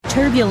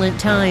Turbulent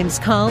times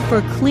call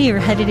for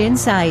clear-headed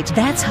insight.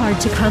 That's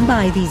hard to come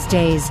by these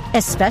days,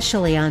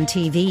 especially on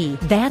TV.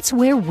 That's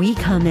where we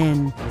come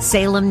in.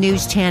 Salem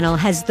News Channel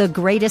has the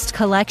greatest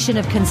collection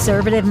of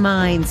conservative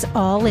minds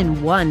all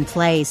in one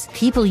place.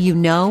 People you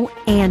know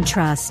and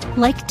trust,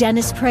 like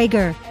Dennis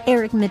Prager,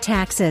 Eric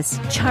Metaxas,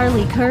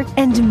 Charlie Kirk,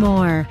 and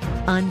more.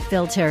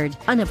 Unfiltered,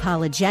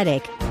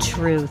 unapologetic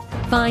truth.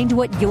 Find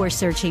what you're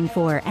searching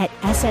for at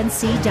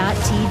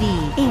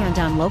snc.tv and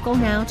on Local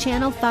Now,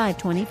 Channel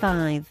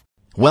 525.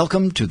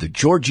 Welcome to the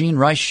Georgene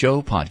Rice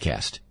Show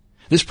podcast.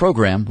 This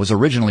program was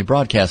originally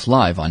broadcast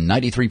live on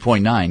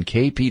 93.9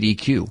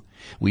 KPDQ.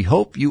 We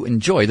hope you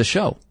enjoy the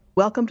show.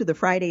 Welcome to the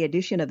Friday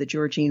edition of the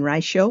Georgene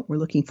Rice Show. We're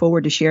looking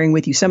forward to sharing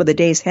with you some of the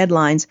day's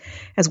headlines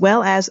as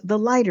well as the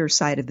lighter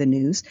side of the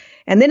news.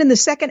 And then in the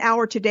second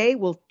hour today,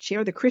 we'll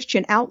share the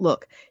Christian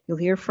Outlook. You'll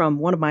hear from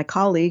one of my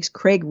colleagues,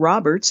 Craig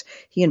Roberts.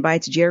 He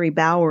invites Jerry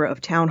Bauer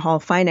of Town Hall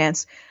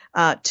Finance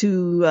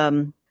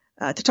to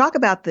talk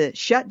about the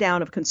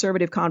shutdown of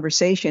conservative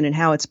conversation and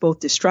how it's both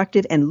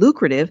destructive and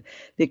lucrative.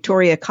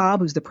 Victoria Cobb,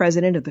 who's the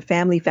president of the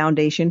Family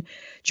Foundation,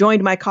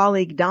 joined my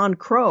colleague Don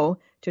Crow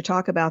to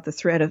talk about the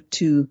threat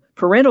to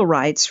parental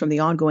rights from the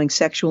ongoing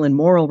sexual and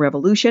moral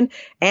revolution.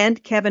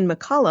 And Kevin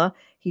McCullough,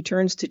 he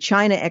turns to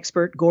China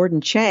expert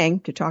Gordon Chang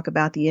to talk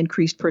about the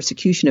increased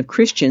persecution of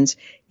Christians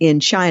in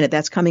China.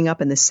 That's coming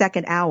up in the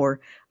second hour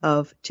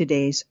of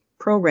today's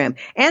program.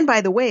 And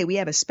by the way, we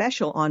have a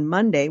special on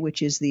Monday,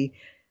 which is the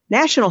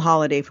national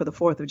holiday for the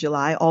 4th of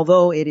July,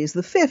 although it is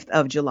the 5th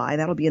of July.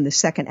 That'll be in the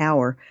second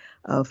hour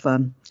of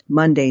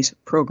Monday's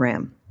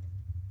program.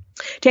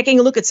 Taking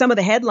a look at some of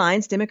the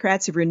headlines,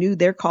 Democrats have renewed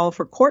their call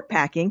for court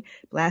packing,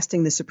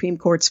 blasting the Supreme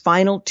Court's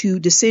final two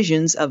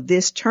decisions of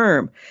this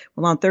term.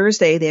 Well, on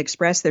Thursday, they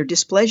expressed their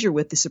displeasure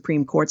with the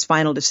Supreme Court's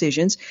final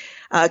decisions,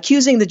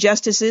 accusing the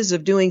justices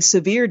of doing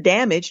severe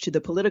damage to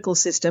the political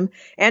system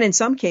and, in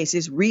some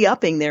cases,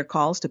 re-upping their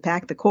calls to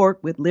pack the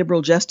court with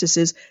liberal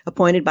justices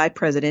appointed by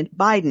President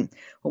Biden.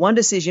 Well, one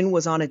decision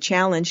was on a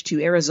challenge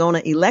to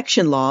Arizona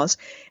election laws,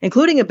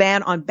 including a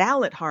ban on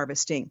ballot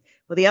harvesting.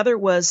 Well, the other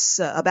was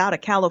about a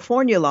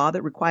California law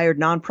that required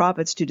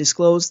nonprofits to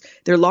disclose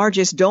their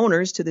largest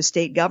donors to the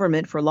state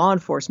government for law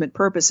enforcement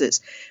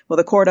purposes. Well,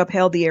 the court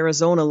upheld the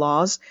Arizona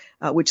laws,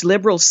 which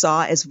liberals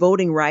saw as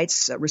voting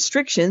rights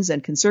restrictions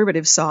and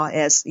conservatives saw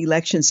as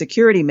election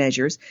security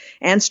measures,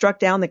 and struck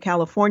down the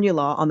California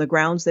law on the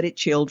grounds that it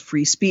chilled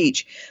free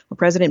speech. Well,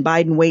 President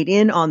Biden weighed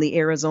in on the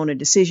Arizona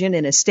decision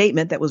in a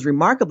statement that was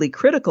remarkably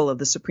critical of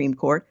the Supreme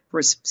Court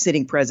for a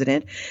sitting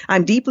president.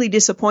 "I'm deeply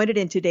disappointed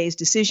in today's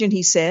decision,"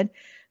 he said.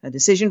 A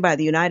decision by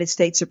the United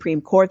States Supreme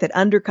Court that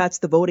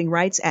undercuts the Voting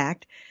Rights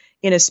Act.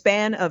 In a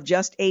span of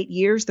just 8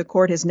 years, the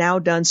court has now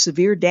done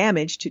severe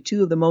damage to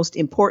two of the most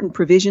important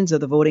provisions of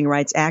the Voting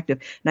Rights Act of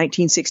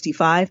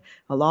 1965,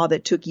 a law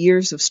that took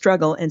years of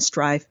struggle and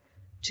strife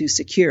to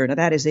secure. Now,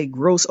 that is a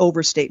gross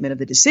overstatement of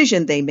the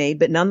decision they made,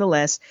 but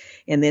nonetheless,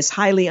 in this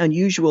highly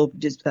unusual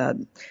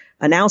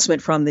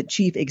announcement from the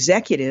chief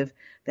executive,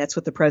 that's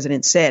what the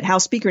president said.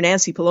 House Speaker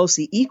Nancy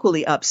Pelosi,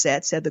 equally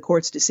upset, said the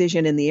court's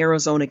decision in the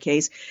Arizona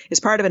case is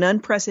part of an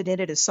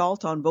unprecedented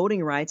assault on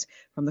voting rights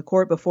from the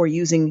court before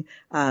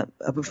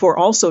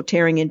also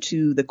tearing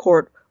into the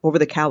court over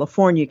the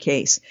California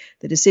case.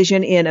 The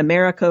decision in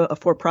America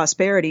for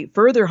Prosperity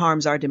further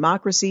harms our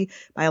democracy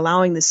by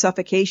allowing the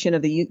suffocation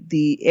of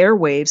the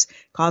airwaves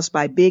caused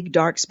by big,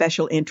 dark,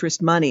 special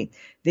interest money.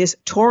 This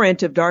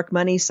torrent of dark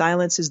money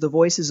silences the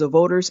voices of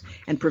voters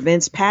and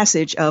prevents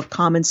passage of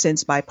common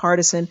sense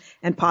bipartisan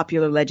and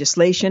popular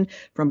legislation,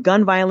 from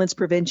gun violence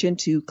prevention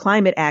to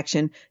climate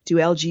action to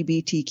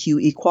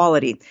LGBTQ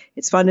equality.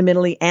 It's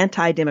fundamentally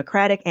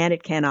anti-democratic and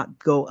it cannot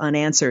go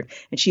unanswered.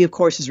 And she, of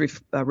course, is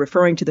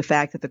referring to the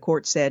fact that the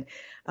court said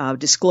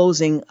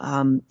disclosing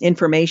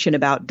information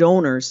about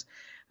donors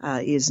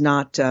is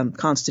not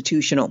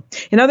constitutional.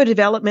 In other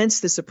developments,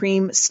 the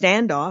Supreme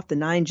standoff, the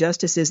 9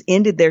 justices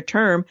ended their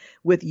term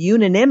with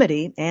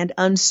unanimity and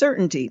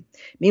uncertainty.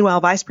 Meanwhile,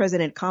 Vice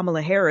President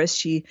Kamala Harris,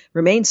 she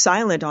remained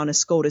silent on a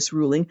SCOTUS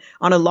ruling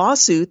on a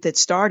lawsuit that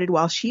started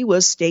while she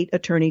was state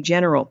attorney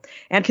general.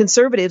 And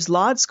conservatives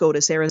laud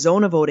SCOTUS'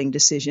 Arizona voting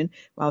decision,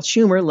 while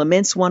Schumer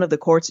laments one of the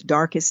court's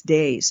darkest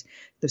days.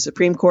 The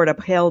Supreme Court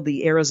upheld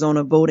the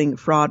Arizona voting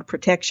fraud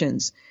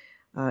protections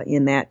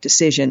in that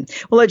decision.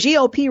 Well, a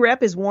GOP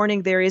rep is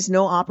warning there is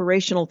no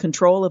operational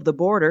control of the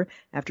border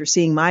after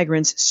seeing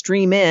migrants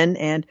stream in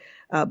and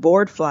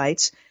board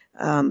flights.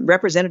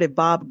 Representative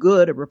Bob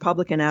Good, a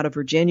Republican out of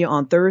Virginia,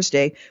 on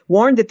Thursday,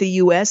 warned that the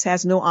U.S.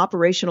 has no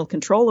operational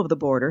control of the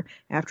border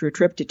after a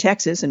trip to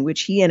Texas in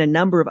which he and a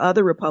number of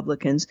other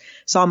Republicans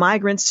saw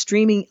migrants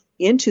streaming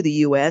into the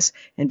U.S.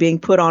 and being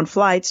put on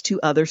flights to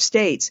other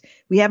states.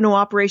 We have no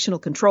operational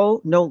control,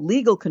 no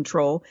legal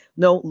control,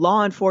 no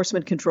law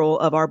enforcement control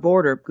of our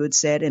border, Good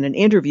said in an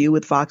interview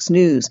with Fox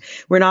News.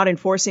 We're not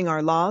enforcing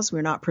our laws.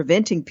 We're not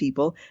preventing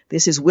people.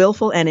 This is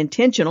willful and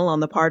intentional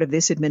on the part of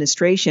this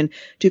administration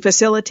to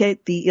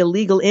facilitate the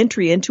illegal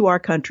entry into our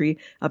country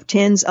of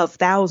tens of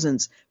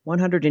thousands,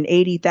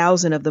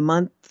 180,000 of the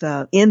month,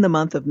 in the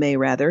month of May,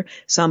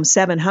 some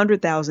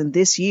 700,000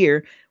 this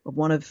year of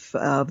one of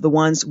the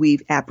ones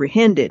we've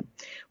apprehended.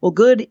 Well,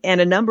 Good and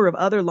a number of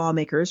other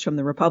lawmakers from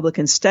the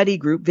Republican study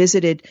group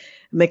visited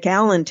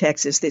McAllen,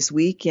 Texas this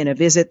week in a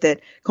visit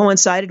that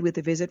coincided with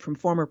a visit from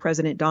former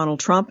President Donald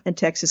Trump and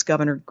Texas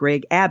Governor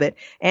Greg Abbott,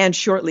 and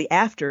shortly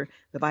after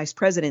the vice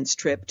president's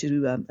trip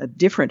to a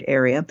different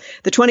area.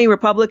 The 20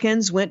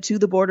 Republicans went to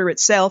the border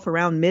itself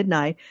around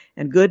midnight,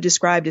 and Good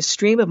described a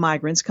stream of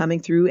migrants coming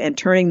through and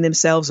turning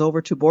themselves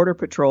over to Border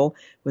Patrol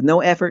with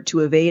no effort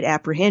to evade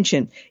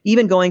apprehension,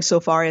 even going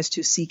so far as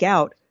to seek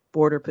out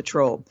Border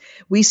Patrol.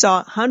 We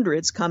saw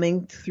hundreds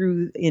coming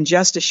through in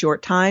just a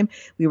short time.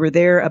 We were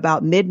there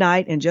about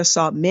midnight and just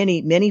saw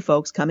many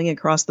folks coming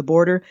across the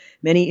border,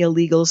 many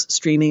illegals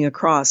streaming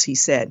across, he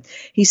said.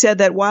 He said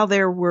that while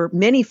there were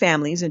many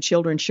families and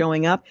children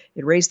showing up,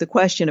 it raised the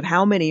question of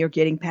how many are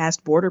getting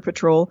past Border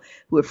Patrol,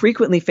 who have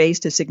frequently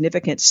faced a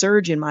significant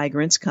surge in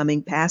migrants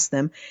coming past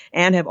them,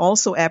 and have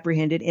also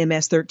apprehended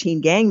MS-13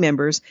 gang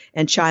members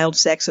and child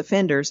sex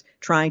offenders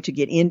trying to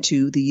get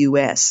into the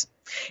U.S.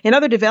 In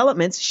other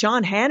developments,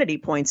 Sean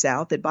Hannity points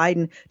out that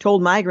Biden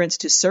told migrants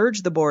to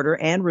surge the border,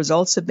 and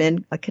results have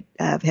been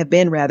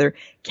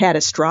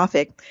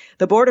catastrophic.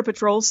 The Border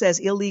Patrol says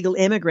illegal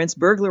immigrants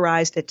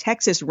burglarized a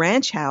Texas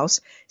ranch house,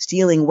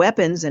 stealing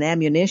weapons and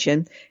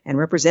ammunition. And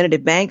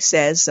Representative Banks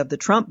says of the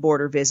Trump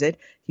border visit,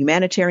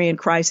 humanitarian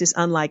crisis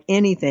unlike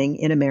anything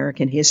in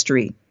American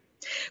history.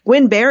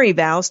 Gwen Berry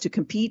vows to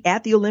compete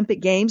at the Olympic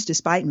Games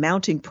despite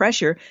mounting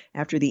pressure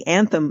after the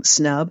anthem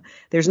snub.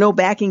 There's no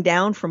backing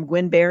down from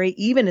Gwen Berry,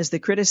 even as the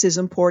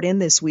criticism poured in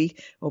this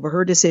week over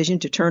her decision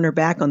to turn her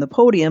back on the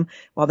podium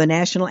while the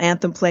national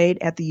anthem played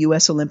at the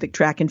U.S. Olympic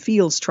Track and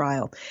Fields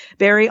trial.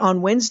 Berry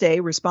on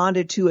Wednesday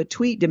responded to a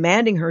tweet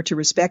demanding her to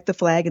respect the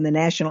flag and the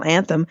national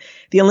anthem.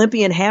 The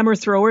Olympian hammer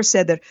thrower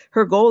said that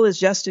her goal is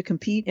just to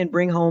compete and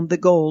bring home the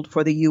gold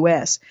for the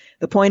U.S.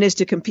 The point is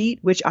to compete,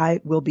 which I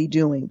will be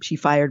doing, she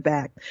fired back.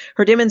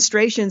 Her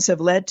demonstrations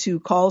have led to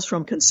calls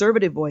from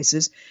conservative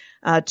voices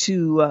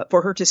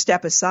for her to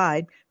step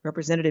aside.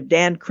 Representative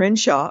Dan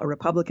Crenshaw, a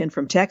Republican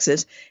from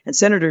Texas, and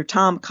Senator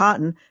Tom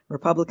Cotton,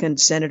 Republican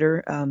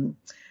senator,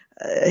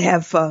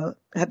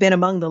 have been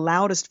among the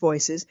loudest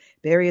voices.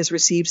 Berry has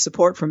received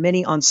support from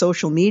many on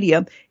social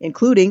media,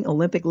 including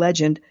Olympic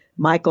legend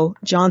Michael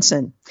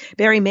Johnson.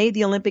 Berry made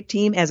the Olympic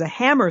team as a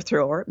hammer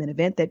thrower, an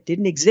event that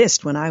didn't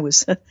exist when I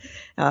was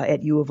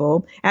at U of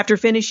O, after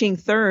finishing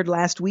third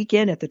last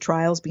weekend at the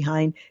trials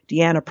behind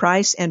Deanna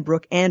Price and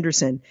Brooke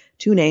Anderson,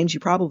 two names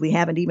you probably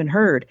haven't even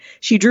heard.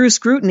 She drew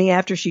scrutiny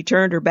after she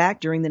turned her back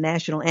during the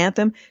national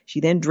anthem. She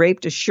then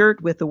draped a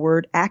shirt with the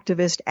word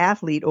activist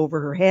athlete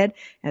over her head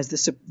as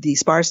the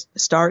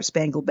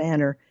Star-Spangled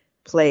Banner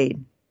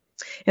played.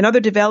 In other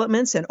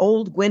developments, an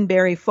old Gwen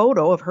Berry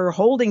photo of her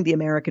holding the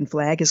American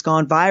flag has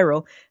gone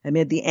viral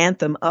amid the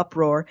anthem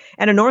uproar,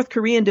 and a North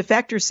Korean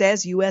defector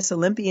says U.S.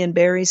 Olympian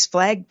Berry's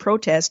flag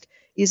protest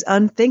is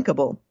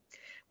unthinkable.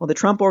 Well, the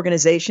Trump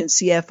Organization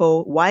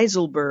CFO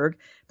Weisselberg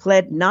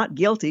pled not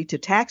guilty to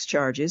tax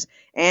charges,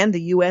 and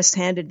the U.S.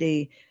 handed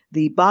the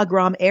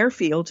Bagram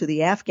airfield to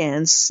the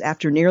Afghans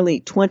after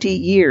nearly 20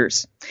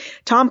 years.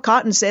 Tom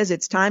Cotton says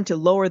it's time to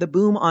lower the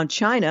boom on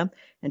China,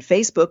 and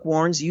Facebook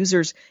warns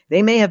users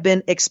they may have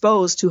been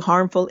exposed to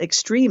harmful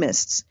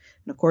extremists.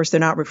 And of course, they're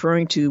not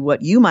referring to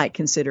what you might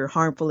consider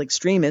harmful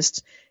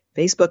extremists.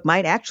 Facebook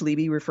might actually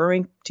be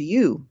referring to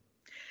you.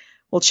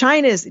 Well,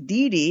 China's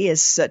Didi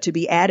is to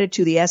be added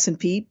to the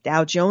S&P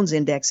Dow Jones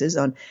indexes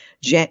on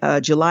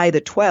July the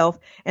 12th,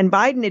 and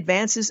Biden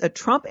advances a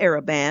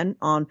Trump-era ban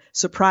on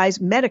surprise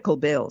medical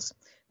bills.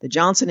 The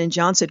Johnson &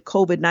 Johnson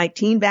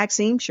COVID-19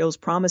 vaccine shows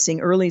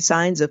promising early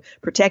signs of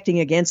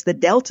protecting against the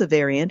Delta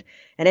variant,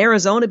 and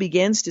Arizona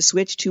begins to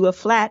switch to a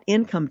flat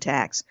income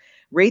tax.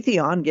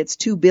 Raytheon gets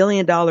 $2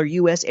 billion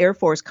U.S. Air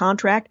Force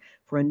contract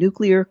for a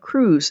nuclear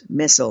cruise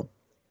missile.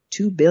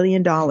 $2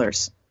 billion.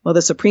 Well,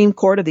 the Supreme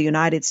Court of the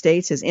United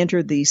States has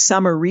entered the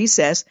summer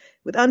recess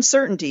with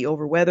uncertainty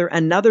over whether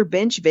another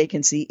bench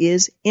vacancy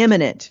is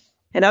imminent.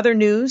 In other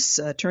news,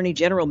 Attorney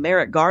General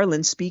Merrick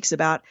Garland speaks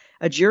about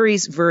a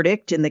jury's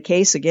verdict in the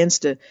case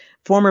against a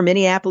former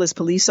Minneapolis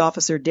police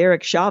officer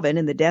Derek Chauvin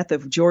in the death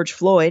of George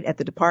Floyd at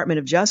the Department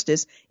of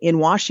Justice in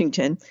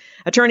Washington.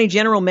 Attorney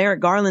General Merrick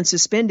Garland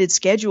suspended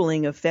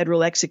scheduling of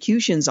federal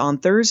executions on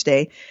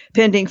Thursday,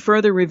 pending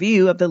further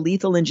review of the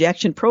lethal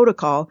injection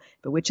protocol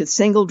by which a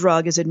single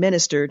drug is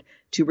administered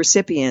to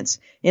recipients.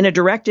 In a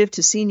directive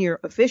to senior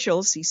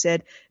officials, he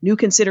said new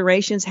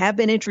considerations have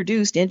been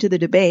introduced into the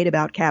debate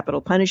about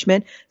capital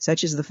punishment,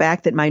 such as the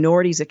fact that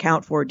minorities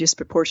account for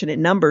disproportionate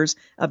numbers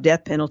of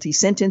death penalty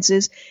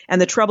sentences and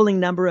the troubling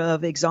number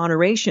of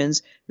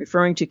exonerations,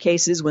 referring to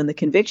cases when the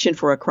conviction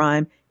for a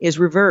crime is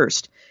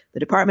reversed. The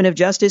Department of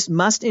Justice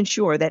must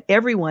ensure that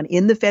everyone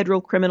in the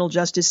federal criminal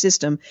justice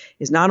system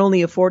is not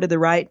only afforded the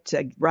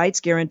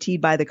rights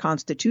guaranteed by the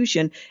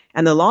Constitution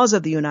and the laws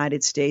of the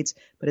United States,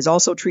 but is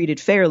also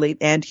treated fairly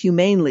and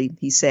humanely,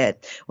 he said.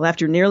 Well,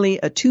 after nearly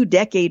a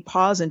 2-decade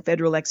pause in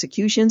federal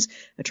executions,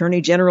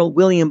 Attorney General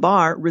William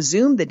Barr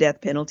resumed the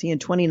death penalty in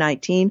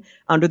 2019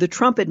 under the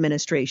Trump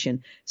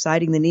administration,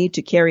 citing the need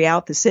to carry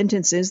out the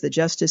sentences the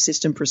justice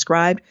system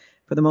prescribed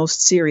for the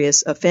most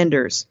serious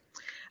offenders.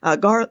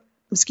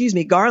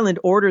 Garland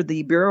ordered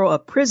the Bureau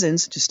of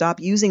Prisons to stop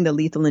using the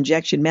lethal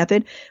injection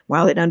method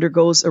while it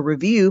undergoes a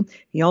review.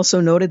 He also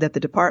noted that the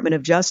Department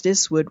of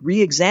Justice would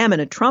re-examine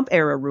a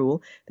Trump-era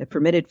rule that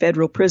permitted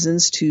federal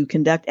prisons to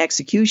conduct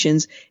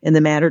executions in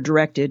the manner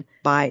directed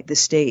by the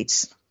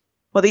states.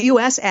 Well, the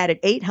U.S. added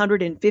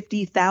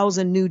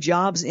 850,000 new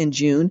jobs in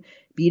June,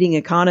 beating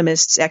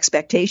economists'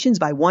 expectations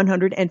by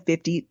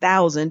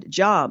 150,000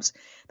 jobs.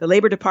 The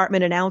Labor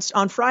Department announced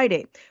on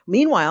Friday.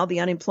 Meanwhile,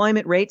 the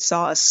unemployment rate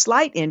saw a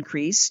slight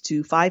increase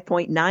to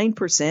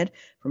 5.9%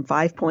 from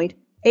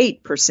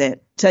 5.8%.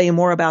 Tell you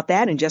more about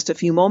that in just a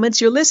few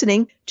moments. You're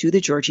listening to The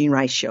Georgene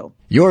Rice Show.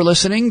 You're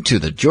listening to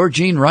The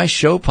Georgene Rice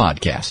Show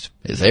podcast.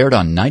 It's aired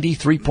on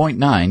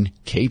 93.9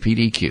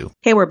 KPDQ.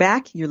 Hey, we're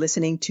back. You're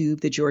listening to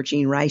The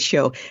Georgene Rice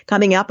Show.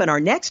 Coming up in our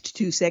next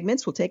 2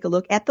 segments, we'll take a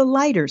look at the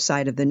lighter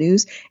side of the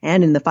news,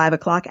 and in the 5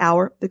 o'clock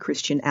hour, the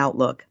Christian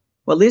Outlook.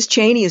 Well, Liz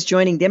Cheney is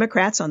joining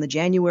Democrats on the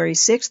January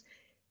 6th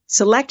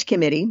Select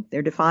Committee.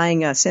 They're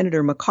defying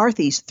Senator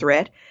McCarthy's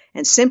threat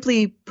and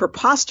simply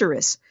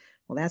preposterous.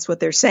 Well, that's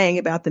what they're saying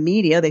about the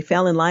media. They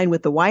fell in line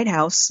with the White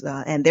House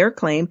and their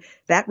claim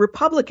that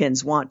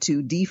Republicans want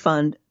to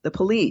defund the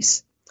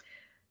police.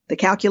 The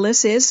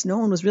calculus is no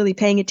one was really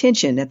paying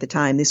attention at the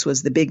time this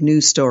was the big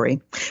news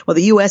story. Well,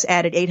 the U.S.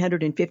 added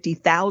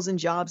 850,000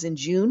 jobs in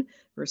June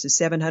versus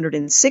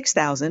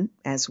 706,000,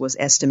 as was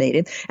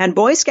estimated. And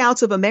Boy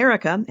Scouts of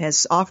America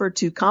has offered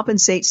to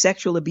compensate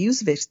sexual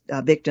abuse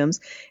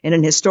victims in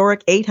an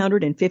historic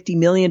 $850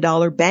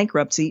 million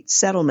bankruptcy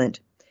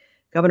settlement.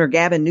 Governor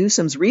Gavin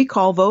Newsom's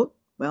recall vote,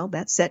 well,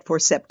 that's set for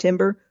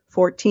September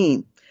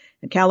 14.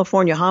 And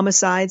California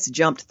homicides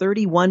jumped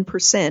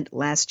 31%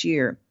 last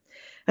year.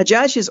 A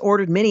judge has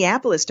ordered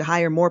Minneapolis to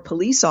hire more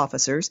police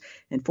officers,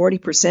 and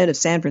 40% of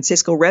San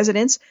Francisco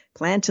residents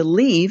plan to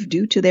leave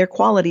due to their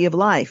quality of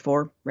life,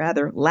 or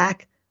rather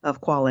lack of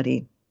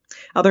quality.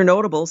 Other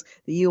notables,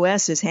 the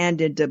U.S. has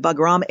handed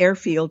Bagram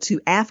Airfield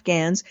to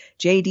Afghans.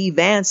 J.D.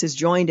 Vance has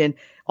joined an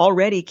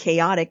already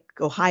chaotic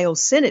Ohio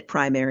Senate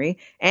primary,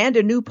 and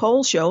a new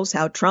poll shows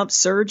how Trump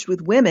surged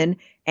with women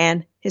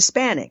and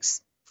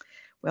Hispanics.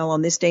 Well,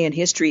 on this day in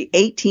history,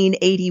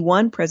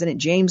 1881,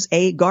 President James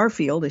A.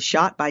 Garfield is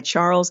shot by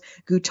Charles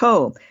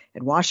Guiteau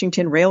at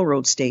Washington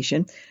Railroad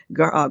Station.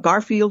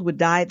 Garfield would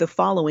die the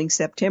following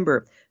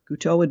September.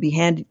 Guiteau would be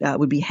hanged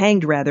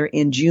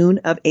in June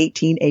of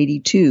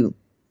 1882.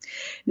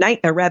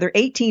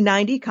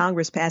 1890,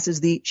 Congress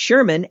passes the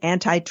Sherman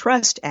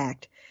Antitrust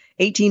Act.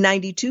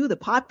 1892, the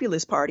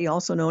Populist Party,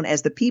 also known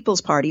as the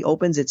People's Party,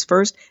 opens its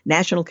first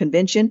national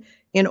convention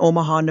in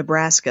Omaha,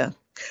 Nebraska.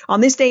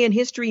 On this day in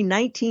history,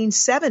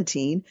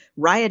 1917,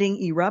 rioting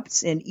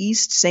erupts in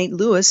East St.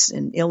 Louis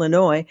in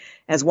Illinois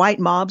as white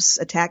mobs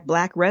attack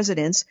black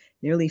residents.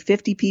 Nearly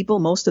 50 people,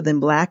 most of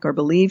them black, are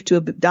believed to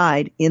have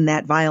died in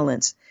that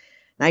violence.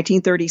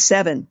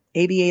 1937,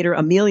 aviator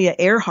Amelia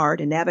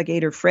Earhart and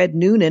navigator Fred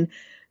Noonan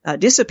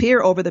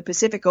disappear over the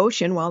Pacific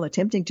Ocean while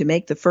attempting to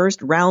make the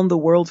first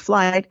round-the-world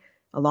flight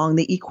along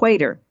the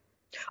equator.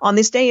 On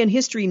this day in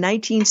history,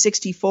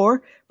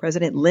 1964,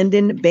 President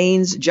Lyndon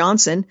Baines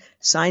Johnson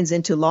signs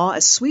into law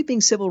a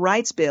sweeping civil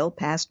rights bill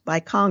passed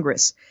by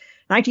Congress.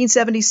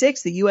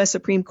 1976, the U.S.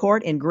 Supreme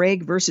Court in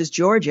Gregg versus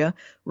Georgia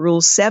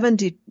rules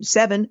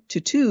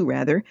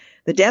 7-2,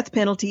 the death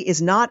penalty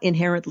is not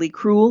inherently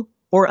cruel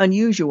or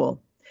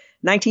unusual.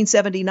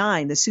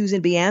 1979, the Susan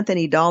B.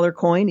 Anthony dollar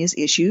coin is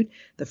issued,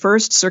 the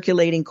first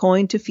circulating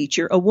coin to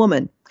feature a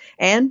woman.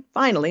 And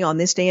finally, on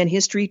this day in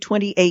history,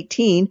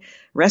 2018,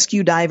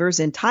 rescue divers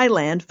in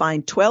Thailand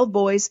find 12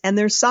 boys and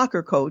their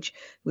soccer coach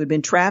who had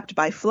been trapped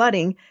by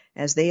flooding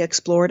as they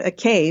explored a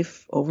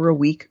cave over a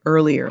week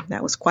earlier.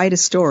 That was quite a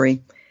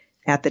story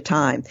at the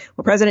time.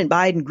 Well, President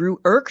Biden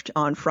grew irked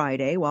on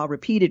Friday while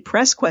repeated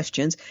press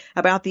questions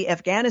about the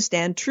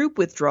Afghanistan troop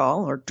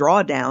withdrawal or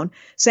drawdown,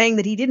 saying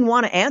that he didn't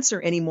want to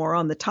answer anymore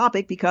on the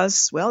topic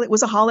because, well, it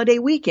was a holiday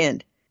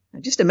weekend. Now,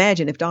 just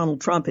imagine if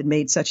Donald Trump had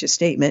made such a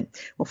statement.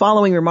 Well,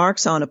 following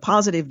remarks on a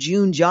positive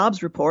June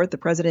jobs report, the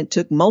president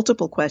took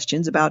multiple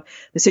questions about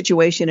the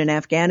situation in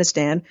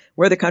Afghanistan,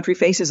 where the country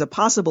faces a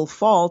possible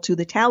fall to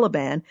the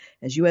Taliban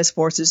as U.S.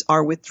 forces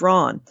are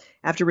withdrawn.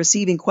 After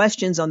receiving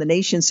questions on the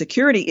nation's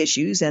security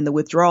issues and the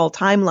withdrawal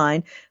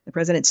timeline, the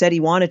president said he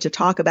wanted to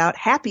talk about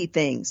happy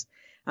things.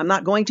 I'm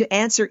not going to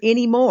answer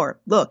any more.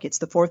 Look, it's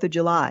the 4th of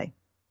July.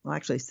 Well,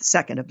 actually, it's the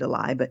 2nd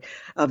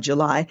of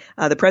July.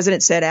 The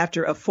president said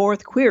after a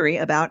fourth query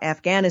about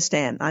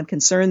Afghanistan, I'm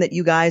concerned that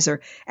you guys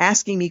are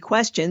asking me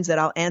questions that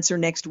I'll answer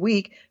next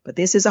week, but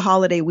this is a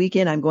holiday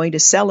weekend. I'm going to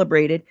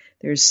celebrate it.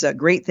 There's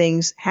great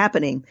things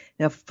happening.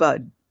 Now, if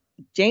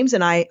James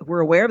and I were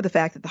aware of the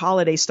fact that the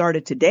holiday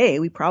started today,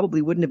 we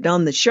probably wouldn't have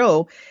done the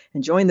show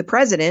and joined the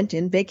president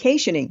in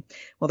vacationing.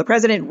 Well, the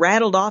president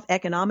rattled off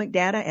economic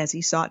data as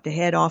he sought to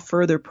head off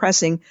further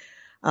pressing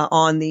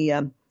on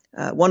the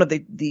one of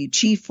the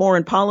chief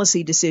foreign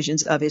policy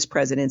decisions of his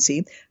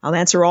presidency. I'll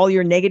answer all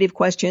your negative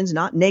questions,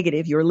 not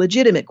negative, your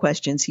legitimate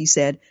questions, he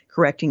said,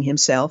 correcting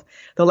himself.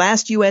 The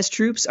last U.S.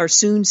 troops are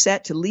soon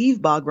set to leave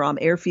Bagram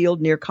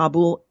Airfield near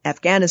Kabul,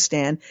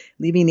 Afghanistan,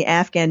 leaving the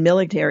Afghan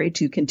military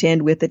to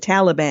contend with the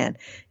Taliban.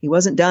 He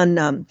wasn't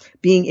done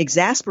being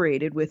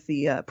exasperated with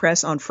the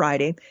press on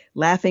Friday,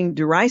 laughing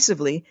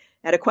derisively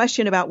at a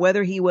question about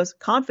whether he was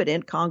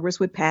confident Congress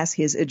would pass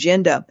his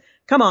agenda.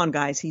 Come on,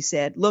 guys, he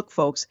said. Look,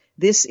 folks,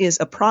 this is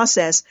a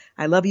process.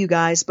 I love you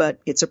guys, but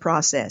it's a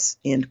process,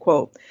 end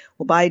quote.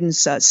 Well,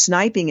 Biden's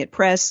sniping at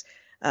press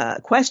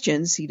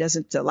questions he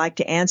doesn't like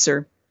to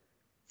answer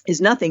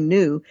is nothing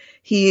new.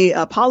 He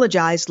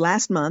apologized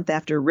last month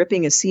after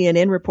ripping a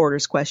CNN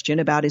reporter's question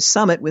about his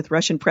summit with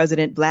Russian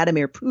President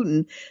Vladimir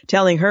Putin,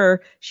 telling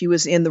her she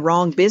was in the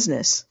wrong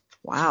business.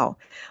 Wow.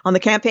 On the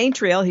campaign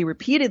trail, he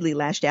repeatedly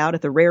lashed out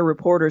at the rare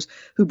reporters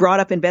who brought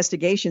up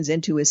investigations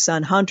into his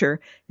son Hunter.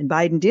 And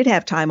Biden did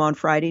have time on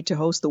Friday to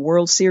host the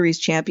World Series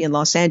champion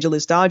Los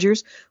Angeles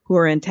Dodgers, who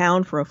are in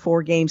town for a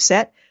 4-game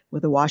set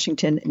with the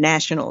Washington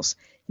Nationals.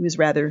 He was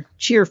rather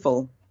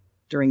cheerful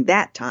during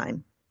that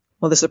time.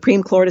 Well, the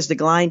Supreme Court has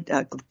declined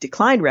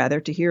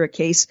to hear a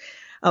case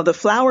of the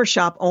flower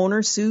shop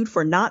owner sued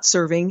for not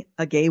serving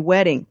a gay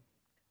wedding.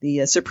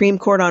 The Supreme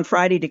Court on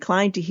Friday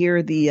declined to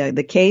hear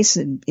the case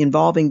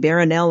involving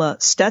Baronella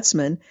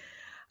Stutzman.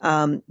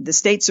 The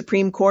state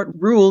Supreme Court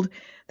ruled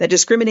that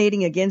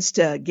discriminating against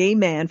a gay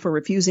man for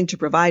refusing to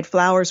provide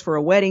flowers for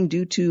a wedding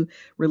due to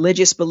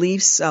religious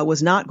beliefs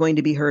was not going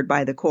to be heard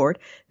by the court.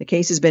 The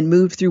case has been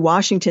moved through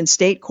Washington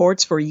state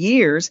courts for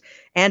years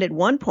and at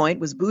one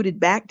point was booted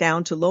back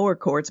down to lower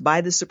courts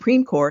by the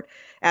Supreme Court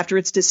after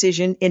its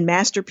decision in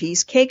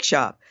Masterpiece Cake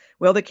Shop.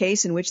 Well, the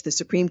case in which the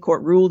Supreme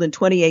Court ruled in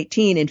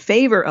 2018 in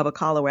favor of a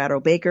Colorado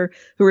baker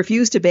who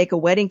refused to bake a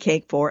wedding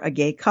cake for a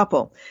gay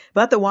couple.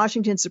 But the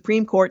Washington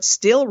Supreme Court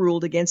still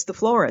ruled against the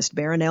florist,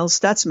 Baronella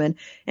Stutzman,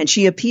 and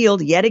she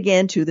appealed yet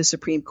again to the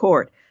Supreme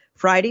Court.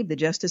 Friday, the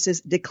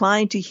justices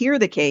declined to hear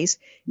the case,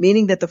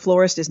 meaning that the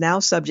florist is now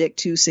subject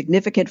to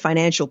significant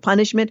financial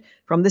punishment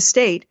from the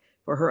state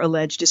for her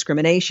alleged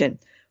discrimination.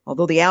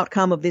 Although the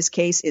outcome of this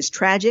case is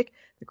tragic,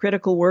 the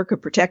critical work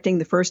of protecting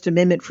the First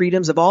Amendment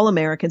freedoms of all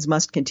Americans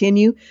must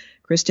continue.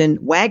 Kristen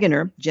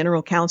Wagoner,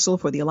 General Counsel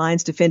for the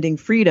Alliance Defending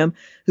Freedom,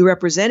 who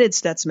represented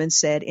Stutzman,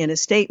 said in a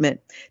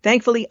statement,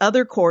 "Thankfully,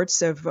 other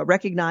courts have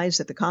recognized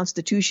that the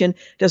Constitution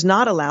does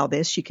not allow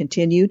this," she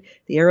continued.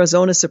 The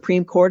Arizona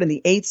Supreme Court and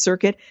the Eighth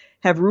Circuit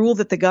have ruled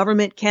that the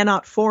government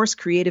cannot force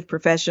creative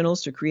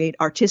professionals to create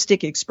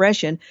artistic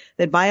expression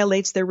that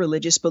violates their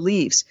religious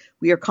beliefs.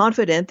 We are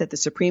confident that the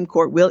Supreme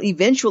Court will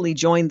eventually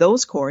join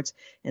those courts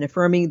in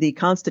affirming the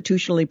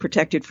constitutionally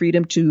protected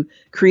freedom to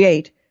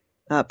create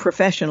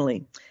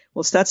professionally.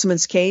 Well,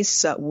 Stutzman's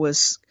case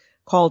was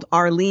called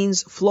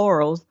Arlene's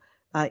Floral,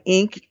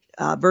 Inc.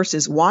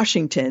 Versus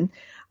Washington.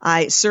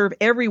 "I serve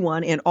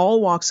everyone in all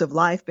walks of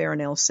life,"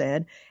 Baronella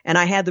said, "and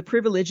I had the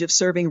privilege of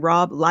serving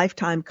Rob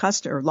longtime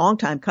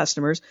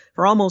customers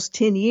for almost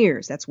 10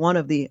 years. That's one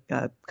of the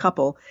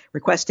couple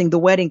requesting the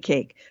wedding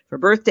cake. For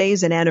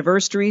birthdays and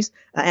anniversaries,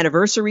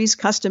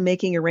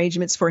 custom-making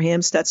arrangements for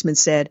him," Stutzman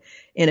said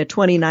in a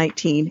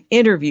 2019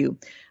 interview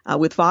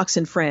with Fox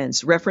and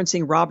Friends,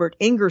 referencing Robert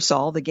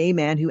Ingersoll, the gay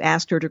man who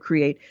asked her to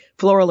create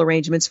floral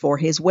arrangements for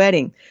his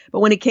wedding.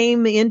 But when it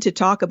came in to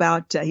talk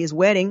about his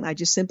wedding, I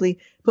just simply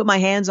put my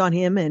hands on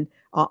him and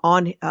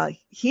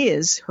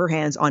her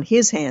hands on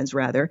his hands,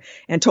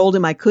 and told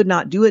him I could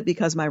not do it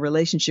because my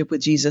relationship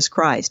with Jesus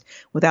Christ.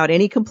 Without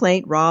any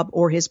complaint, Rob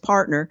or his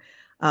partner,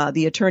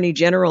 the Attorney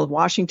General of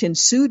Washington,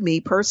 sued me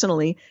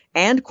personally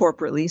and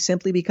corporately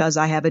simply because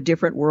I have a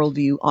different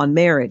worldview on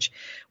marriage.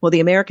 Well, the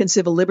American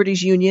Civil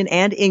Liberties Union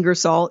and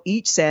Ingersoll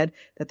each said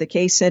that the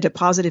case sent a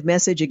positive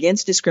message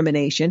against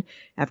discrimination.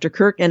 After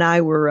Kirk and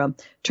I were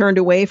turned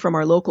away from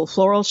our local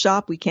floral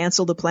shop, we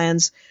canceled the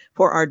plans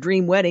for our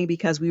dream wedding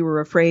because we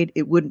were afraid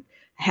it wouldn't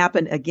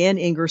happen again,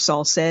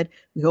 Ingersoll said.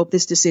 "We hope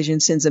this decision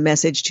sends a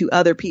message to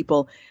other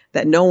people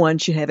that no one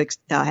should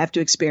have to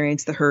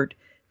experience the hurt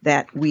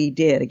that we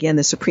did." Again,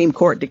 the Supreme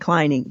Court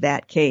declining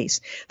that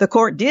case. The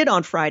court did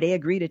on Friday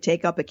agree to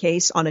take up a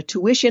case on a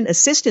tuition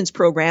assistance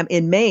program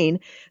in Maine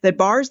that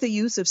bars the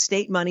use of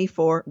state money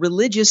for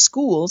religious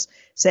schools,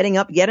 setting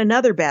up yet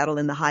another battle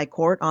in the high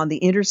court on the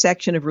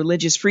intersection of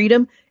religious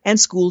freedom and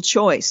school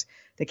choice.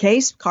 The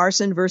case,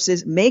 Carson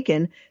versus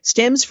Macon,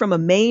 stems from a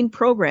Maine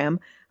program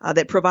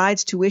that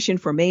provides tuition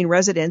for Maine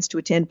residents to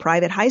attend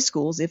private high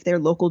schools if their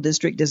local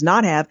district does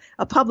not have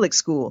a public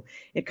school.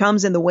 It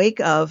comes in the wake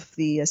of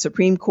the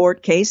Supreme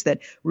Court case that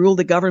ruled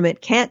the government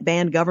can't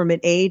ban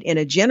government aid in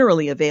a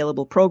generally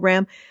available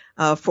program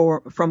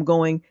from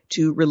going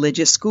to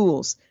religious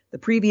schools. The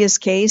previous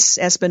case,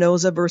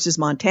 Espinoza versus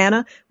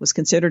Montana, was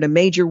considered a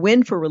major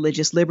win for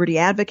religious liberty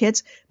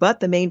advocates, but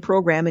the Maine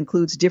program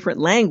includes different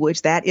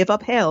language that, if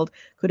upheld,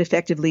 could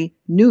effectively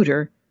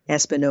neuter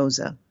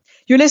Espinoza.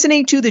 You're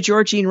listening to The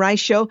Georgene Rice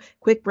Show.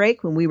 Quick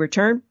break. When we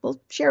return,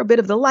 we'll share a bit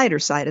of the lighter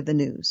side of the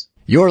news.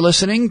 You're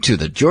listening to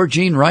The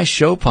Georgene Rice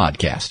Show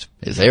podcast.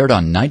 It's aired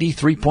on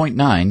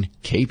 93.9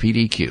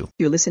 KPDQ.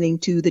 You're listening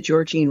to The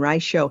Georgene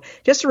Rice Show.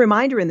 Just a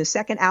reminder, in the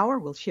second hour,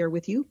 we'll share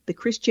with you the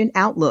Christian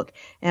Outlook.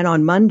 And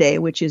on Monday,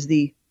 which is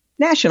the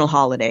national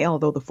holiday,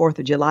 although the 4th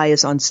of July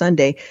is on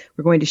Sunday,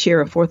 we're going to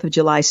share a 4th of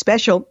July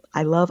special,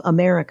 I Love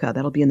America.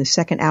 That'll be in the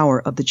second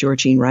hour of the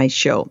Georgene Rice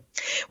Show.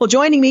 Well,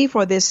 joining me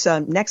for this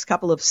next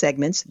couple of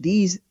segments,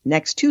 these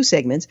next two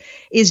segments,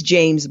 is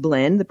James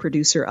Blend, the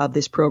producer of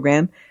this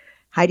program.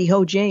 Heidi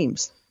Ho,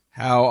 James.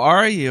 How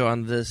are you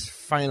on this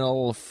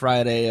final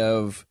Friday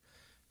of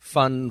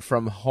fun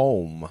from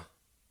home?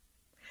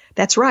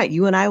 That's right.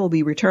 You and I will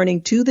be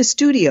returning to the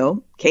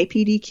studio,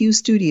 KPDQ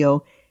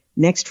studio,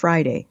 next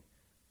Friday.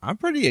 I'm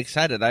pretty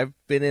excited. I've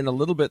been in a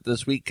little bit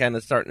this week, kind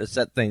of starting to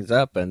set things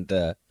up, and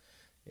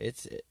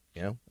it's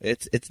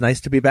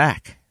nice to be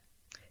back.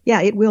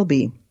 Yeah, it will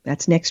be.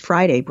 That's next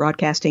Friday,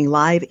 broadcasting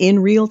live in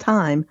real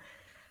time.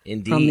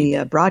 Indeed. From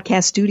the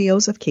broadcast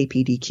studios of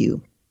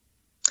KPDQ.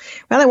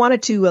 Well, I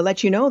wanted to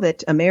let you know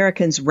that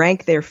Americans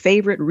rank their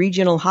favorite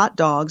regional hot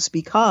dogs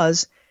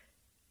because,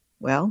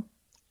 well,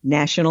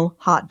 National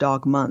Hot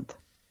Dog Month.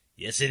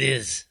 Yes, it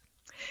is.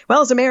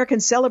 Well, as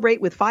Americans celebrate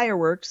with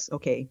fireworks,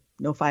 okay,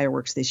 no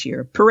fireworks this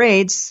year.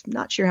 Parades,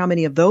 not sure how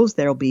many of those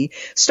there'll be.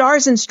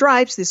 Stars and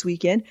Stripes this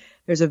weekend.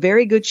 There's a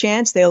very good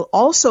chance they'll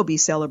also be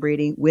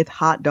celebrating with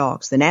hot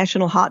dogs. The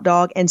National Hot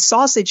Dog and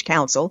Sausage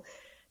Council.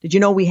 Did you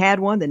know we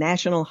had one, the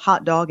National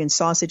Hot Dog and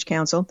Sausage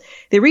Council?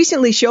 They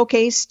recently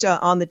showcased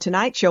on The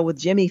Tonight Show with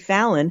Jimmy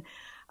Fallon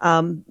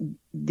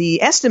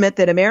the estimate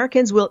that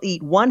Americans will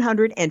eat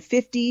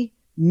 150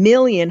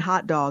 million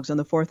hot dogs on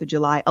the 4th of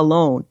July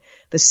alone.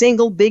 The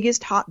single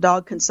biggest hot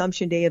dog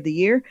consumption day of the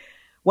year.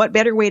 What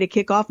better way to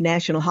kick off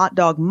National Hot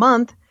Dog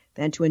Month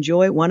than to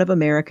enjoy one of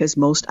America's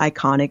most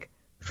iconic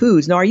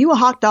foods? Now, are you a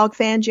hot dog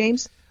fan,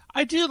 James?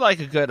 I do like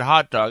a good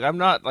hot dog. I'm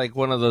not like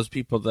one of those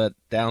people that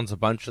downs a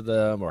bunch of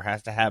them or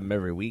has to have them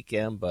every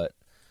weekend, but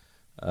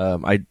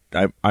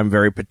I'm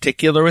very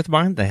particular with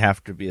mine. They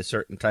have to be a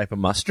certain type of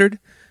mustard.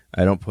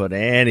 I don't put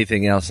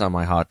anything else on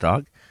my hot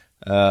dog.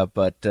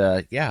 But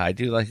I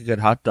do like a good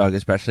hot dog,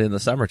 especially in the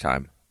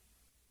summertime.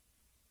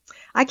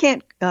 I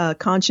can't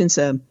conscience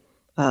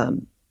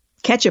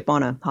ketchup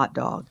on a hot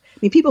dog. I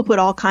mean, people put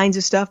all kinds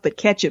of stuff, but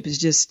ketchup is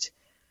just,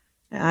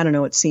 I don't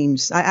know, it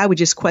seems, I would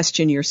just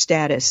question your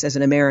status as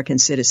an American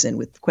citizen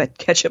with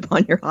ketchup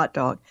on your hot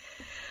dog.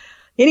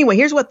 Anyway,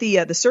 here's what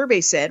the survey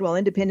said. While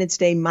Independence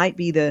Day might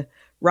be the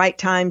right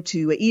time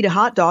to eat a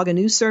hot dog, a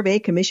new survey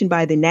commissioned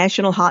by the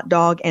National Hot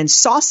Dog and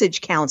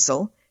Sausage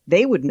Council,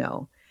 they would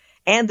know,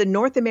 and the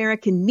North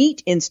American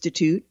Meat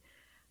Institute,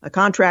 a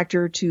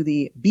contractor to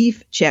the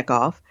beef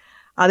checkoff,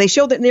 they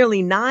show that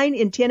nearly 9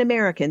 in 10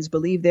 Americans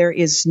believe there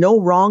is no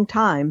wrong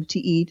time to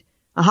eat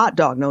a hot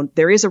dog. No,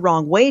 there is a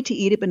wrong way to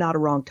eat it, but not a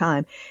wrong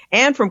time.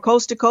 And from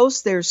coast to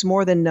coast, there's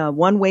more than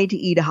one way to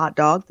eat a hot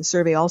dog. The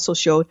survey also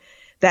showed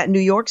that New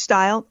York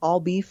style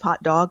all beef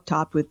hot dog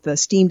topped with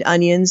steamed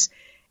onions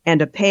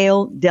and a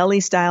pale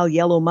deli style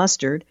yellow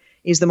mustard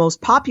is the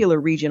most popular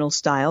regional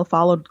style,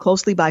 followed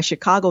closely by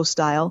Chicago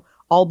style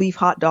all beef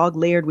hot dog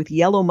layered with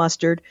yellow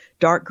mustard,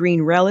 dark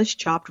green relish,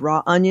 chopped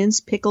raw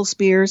onions, pickle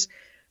spears,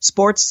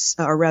 sport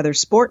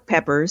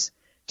peppers,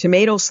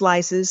 tomato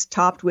slices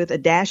topped with a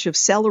dash of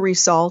celery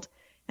salt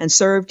and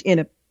served in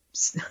a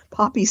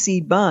poppy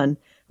seed bun.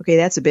 Okay,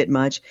 that's a bit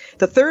much.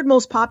 The third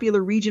most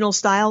popular regional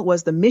style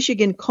was the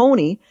Michigan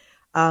Coney.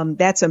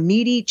 That's a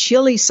meaty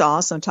chili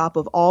sauce on top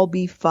of all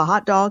beef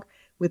hot dog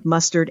with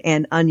mustard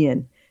and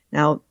onion.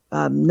 Now,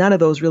 none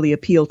of those really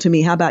appeal to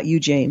me. How about you,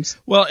 James?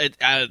 Well,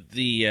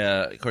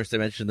 of course, they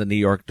mentioned the New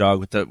York dog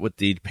with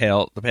the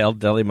pale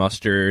deli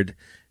mustard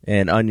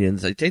and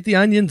onions. I take the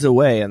onions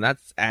away, and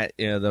that's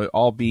the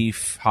all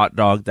beef hot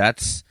dog.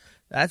 That's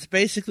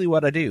basically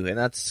what I do, and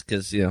that's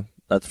because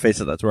let's face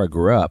it, that's where I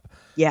grew up.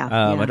 Yeah,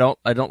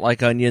 I don't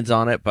like onions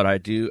on it, but I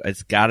do.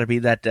 It's got to be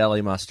that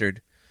deli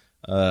mustard.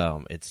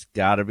 It's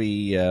got to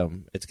be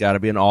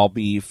an all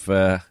beef.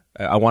 I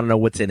want to know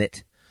what's in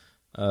it.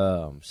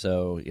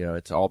 So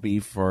it's all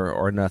beef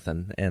or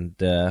nothing,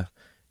 and a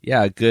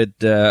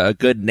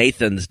good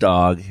Nathan's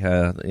dog.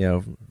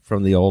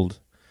 From the old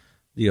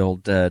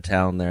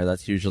town there.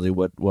 That's usually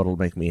what'll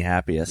make me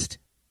happiest.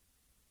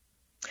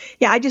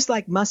 Yeah, I just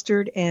like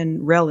mustard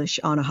and relish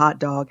on a hot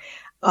dog.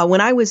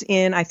 When I was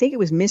in, I think it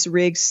was Miss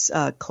Riggs'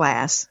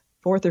 class,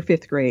 4th or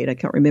 5th grade, I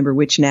can't remember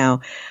which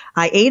now,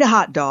 I ate a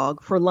hot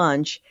dog for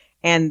lunch,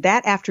 and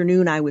that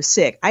afternoon I was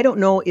sick. I don't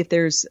know if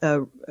there's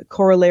a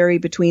corollary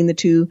between the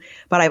two,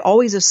 but I've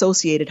always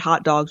associated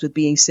hot dogs with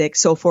being sick.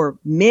 So for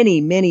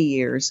many, many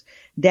years,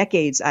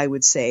 decades, I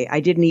would say,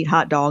 I didn't eat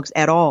hot dogs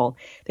at all.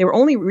 They were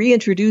only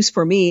reintroduced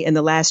for me in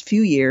the last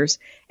few years,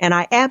 and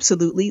I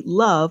absolutely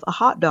love a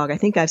hot dog. I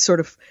think I've sort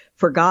of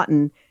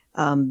forgotten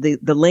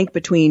the link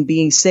between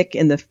being sick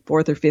in the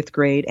 4th or 5th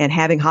grade and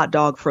having hot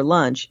dog for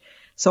lunch.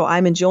 So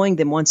I'm enjoying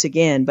them once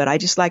again, but I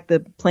just like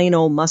the plain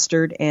old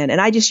mustard, and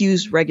I just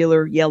use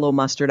regular yellow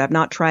mustard. I've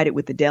not tried it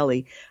with the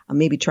deli. I'll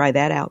maybe try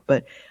that out,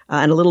 but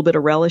and a little bit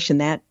of relish,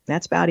 and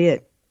that's about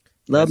it.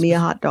 Love me a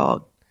hot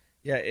dog.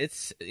 Yeah,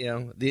 it's,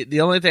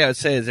 the only thing I would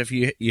say is if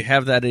you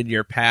have that in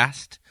your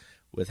past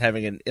with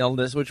having an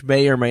illness, which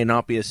may or may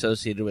not be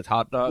associated with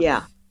hot dogs.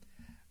 Yeah.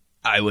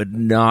 I would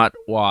not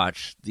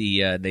watch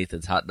the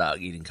Nathan's hot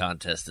dog eating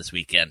contest this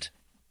weekend.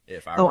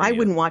 If I I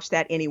wouldn't watch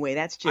that anyway.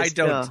 That's just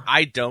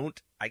I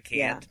can't.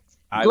 Yeah.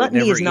 I Gluttony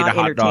would never is eat not a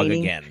hot dog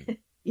entertaining. again.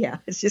 Yeah,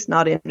 it's just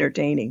not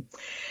entertaining.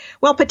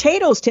 Well,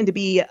 potatoes tend to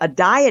be a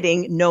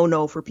dieting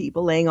no-no for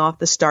people, laying off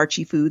the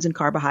starchy foods and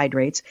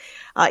carbohydrates.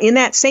 In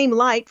that same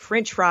light,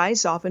 French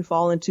fries often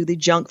fall into the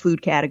junk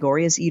food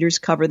category as eaters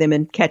cover them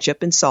in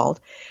ketchup and salt.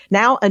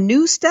 Now, a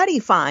new study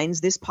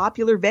finds this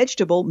popular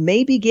vegetable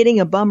may be getting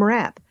a bum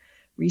rap.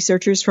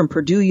 Researchers from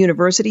Purdue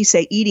University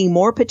say eating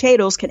more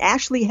potatoes can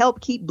actually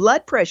help keep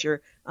blood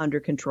pressure under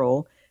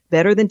control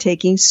better than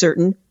taking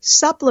certain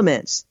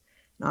supplements.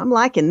 Now, I'm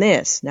liking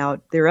this.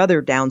 Now, there are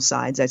other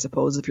downsides, I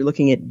suppose, if you're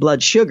looking at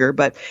blood sugar,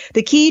 but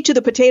the key to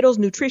the potato's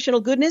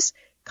nutritional goodness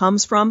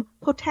comes from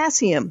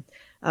potassium.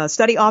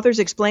 Study authors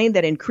explained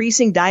that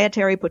increasing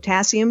dietary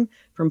potassium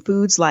from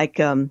foods like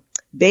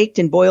baked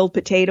and boiled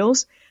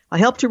potatoes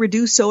help to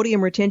reduce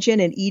sodium retention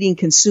in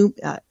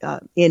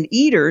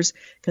eaters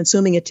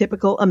consuming a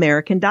typical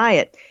American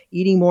diet.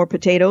 Eating more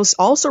potatoes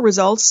also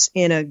results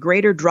in a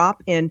greater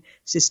drop in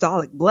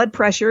systolic blood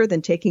pressure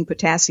than taking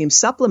potassium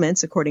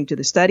supplements, according to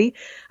the study.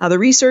 The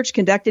research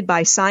conducted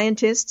by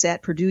scientists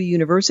at Purdue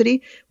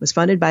University was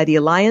funded by the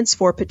Alliance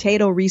for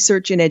Potato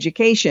Research and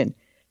Education.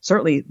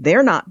 Certainly,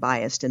 they're not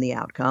biased in the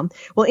outcome.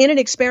 Well, in an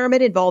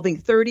experiment involving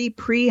 30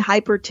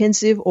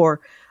 pre-hypertensive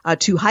or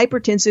to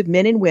hypertensive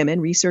men and women,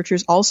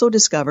 researchers also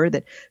discovered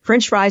that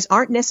French fries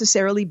aren't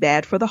necessarily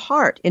bad for the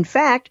heart. In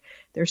fact,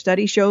 their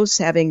study shows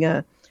having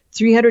a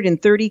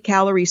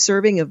 330-calorie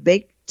serving of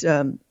baked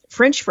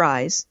French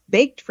fries,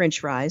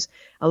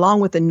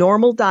 along with a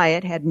normal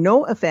diet, had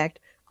no effect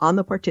on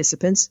the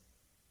participants'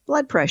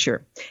 blood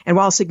pressure. And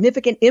while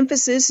significant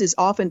emphasis is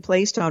often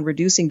placed on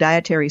reducing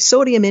dietary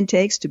sodium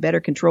intakes to better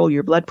control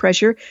your blood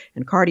pressure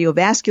and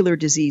cardiovascular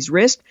disease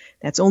risk,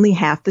 that's only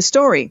half the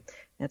story.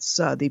 That's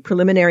the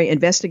preliminary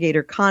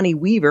investigator Connie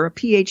Weaver, a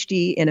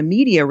PhD in a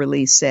media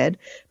release, said.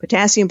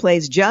 Potassium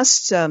plays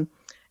just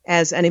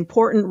as an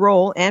important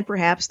role, and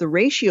perhaps the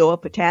ratio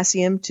of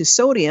potassium to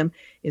sodium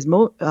is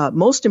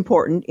most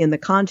important in the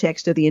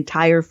context of the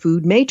entire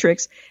food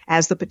matrix,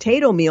 as the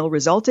potato meal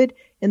resulted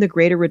in the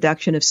greater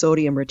reduction of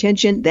sodium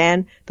retention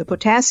than the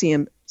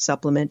potassium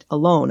supplement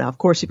alone. Now, of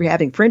course, if you're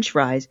having French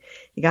fries,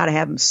 you got to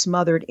have them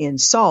smothered in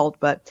salt,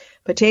 but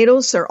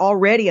potatoes are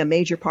already a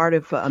major part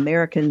of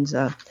Americans'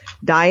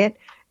 diet,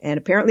 and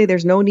apparently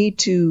there's no need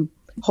to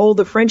hold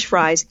the French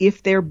fries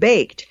if they're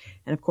baked.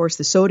 And of course,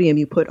 the sodium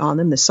you put on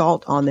them, the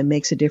salt on them,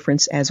 makes a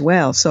difference as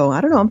well. So I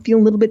don't know, I'm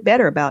feeling a little bit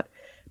better about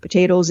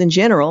potatoes in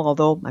general,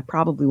 although I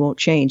probably won't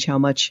change how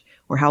much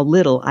or how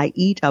little I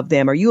eat of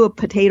them. Are you a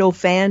potato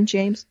fan,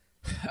 James?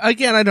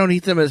 Again, I don't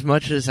eat them as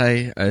much as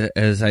I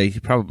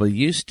probably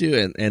used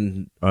to,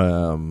 and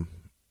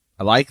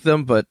I like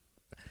them, but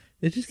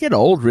they just get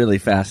old really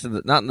fast.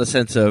 Not in the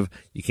sense of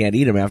you can't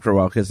eat them after a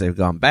while because they've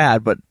gone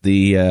bad, but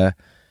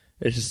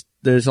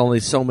there's only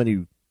so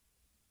many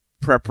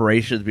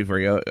preparations before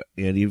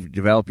you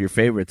develop your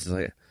favorites. It's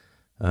like,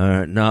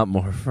 not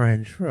more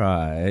French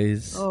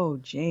fries. Oh,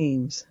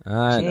 James.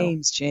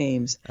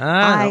 James.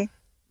 I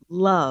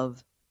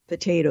love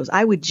potatoes.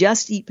 I would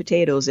just eat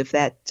potatoes if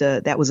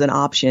that was an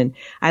option.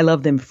 I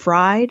love them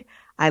fried.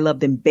 I love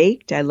them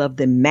baked. I love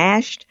them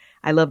mashed.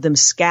 I love them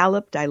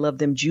scalloped. I love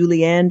them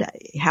julienned.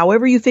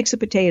 However you fix a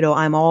potato,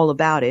 I'm all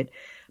about it.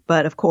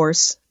 But of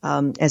course,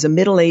 as a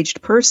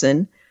middle-aged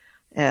person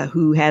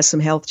who has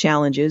some health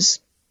challenges,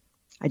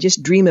 I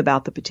just dream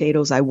about the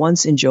potatoes I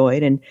once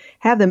enjoyed and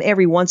have them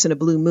every once in a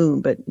blue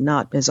moon, but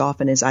not as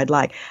often as I'd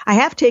like. I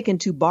have taken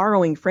to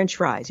borrowing French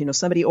fries. You know,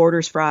 somebody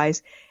orders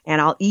fries and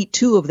I'll eat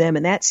 2 of them,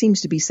 and that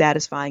seems to be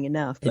satisfying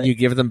enough. Can you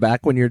give them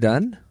back when you're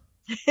done?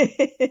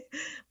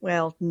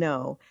 Well,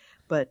 no.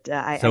 But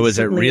So is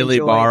it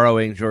really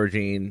borrowing,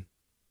 Georgine?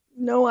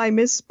 No, I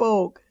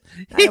misspoke.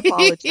 I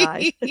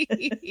apologize.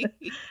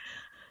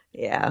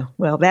 Yeah,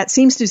 well, that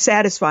seems to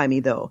satisfy me,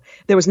 though.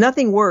 There was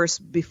nothing worse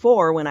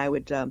before when I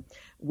would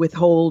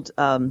withhold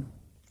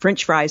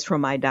French fries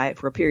from my diet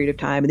for a period of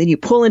time, and then you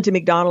pull into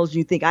McDonald's and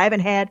you think, I haven't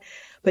had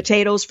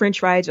potatoes, French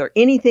fries, or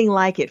anything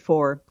like it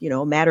for,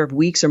 a matter of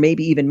weeks or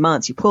maybe even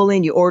months. You pull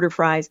in, you order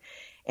fries,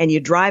 and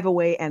you drive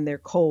away and they're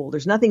cold.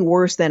 There's nothing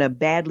worse than a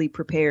badly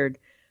prepared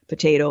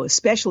potato,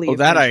 especially a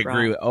that French I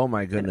agree with. Oh,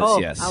 my goodness,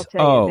 yes. I'll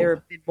tell you, there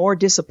have been more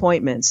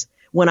disappointments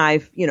when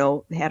I've,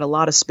 had a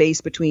lot of space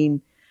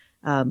between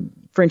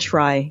French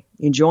fry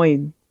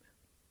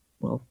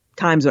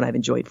times when I've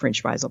enjoyed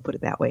French fries, I'll put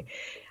it that way.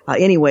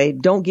 Anyway,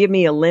 don't give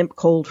me a limp,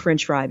 cold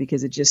French fry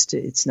because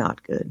it's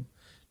not good.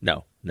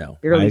 No.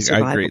 Barely I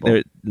survivable.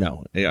 agree.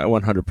 No,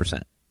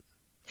 100%.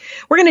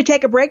 We're going to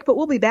take a break, but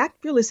we'll be back.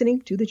 You're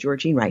listening to The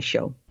Georgene Rice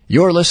Show.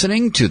 You're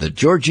listening to the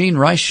Georgene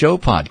Rice Show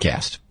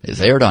podcast.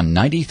 It's aired on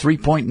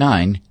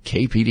 93.9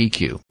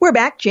 KPDQ. We're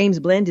back. James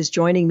Blend is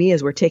joining me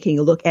as we're taking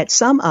a look at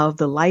some of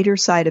the lighter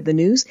side of the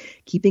news,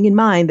 keeping in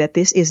mind that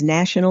this is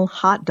National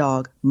Hot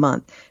Dog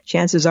Month.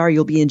 Chances are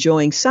you'll be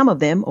enjoying some of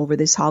them over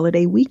this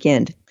holiday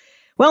weekend.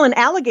 Well, an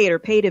alligator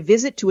paid a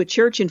visit to a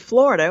church in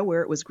Florida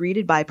where it was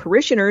greeted by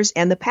parishioners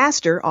and the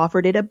pastor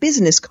offered it a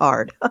business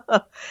card.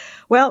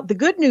 Well, the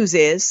good news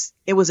is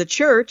it was a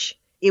church.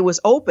 It was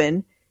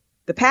open.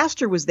 The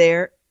pastor was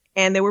there,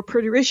 and there were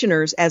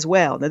parishioners as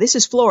well. Now, this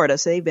is Florida,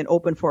 so they've been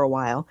open for a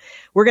while.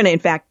 We're going to, in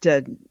fact,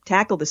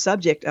 tackle the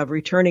subject of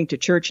returning to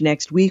church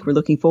next week. We're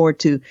looking forward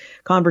to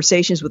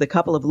conversations with a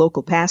couple of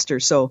local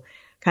pastors, so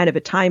kind of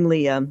a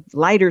timely,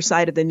 lighter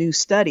side of the news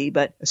story.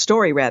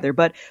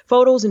 But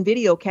photos and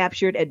video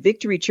captured at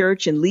Victory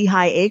Church in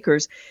Lehigh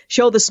Acres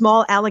show the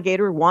small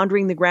alligator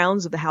wandering the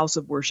grounds of the house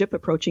of worship,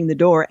 approaching the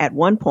door at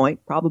one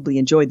point, probably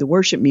enjoyed the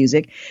worship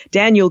music.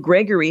 Daniel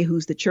Gregory,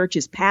 who's the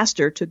church's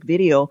pastor, took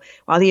video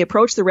while he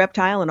approached the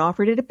reptile and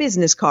offered it a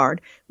business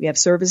card. We have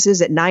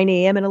services at 9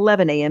 a.m. and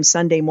 11 a.m.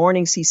 Sunday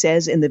mornings, he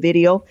says in the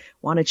video.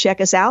 Want to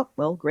check us out?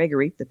 Well,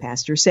 Gregory, the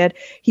pastor, said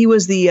he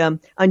was the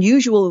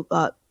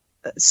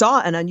saw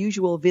an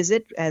unusual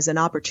visit as an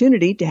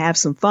opportunity to have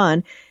some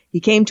fun. He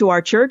came to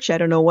our church. I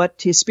don't know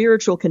what his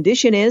spiritual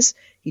condition is.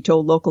 He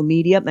told local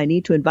media, I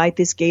need to invite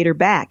this gator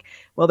back.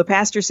 Well, the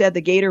pastor said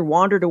the gator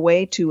wandered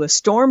away to a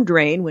storm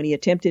drain when he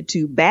attempted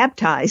to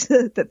baptize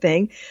the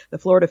thing. The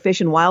Florida Fish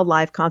and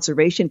Wildlife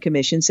Conservation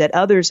Commission said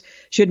others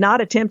should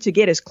not attempt to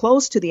get as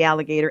close to the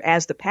alligator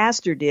as the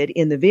pastor did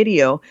in the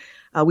video.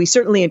 We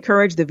certainly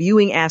encourage the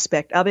viewing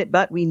aspect of it,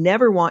 but we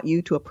never want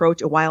you to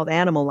approach a wild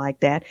animal like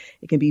that.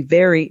 It can be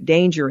very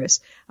dangerous.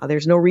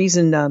 There's no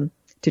reason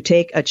to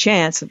take a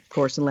chance, of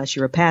course, unless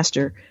you're a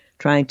pastor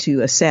trying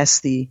to assess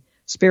the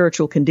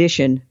spiritual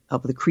condition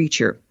of the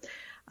creature.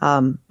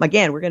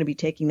 Again, we're going to be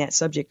taking that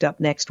subject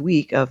up next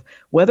week of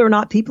whether or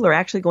not people are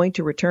actually going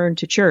to return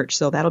to church.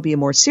 So that'll be a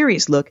more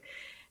serious look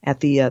at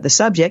the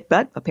subject.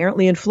 But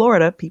apparently in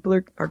Florida,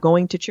 people are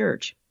going to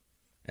church.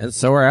 And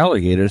so are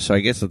alligators. So I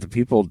guess if the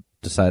people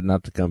decide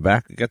not to come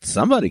back, we got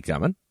somebody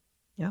coming.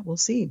 Yeah, we'll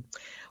see.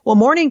 Well,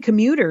 morning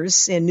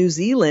commuters in New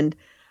Zealand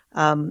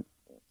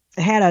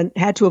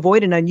had to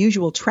avoid an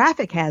unusual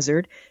traffic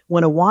hazard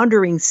when a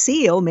wandering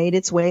seal made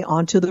its way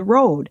onto the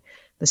road.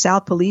 The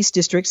South Police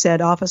District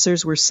said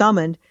officers were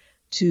summoned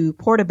to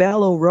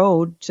Portobello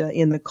Road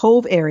in the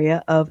Cove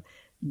area of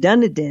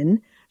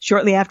Dunedin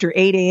shortly after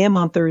 8 a.m.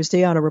 on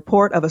Thursday on a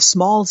report of a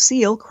small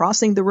seal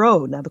crossing the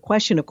road. Now, the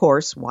question, of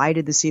course, why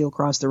did the seal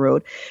cross the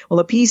road? Well,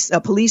 a police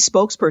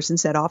spokesperson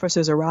said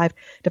officers arrived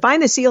to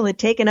find the seal had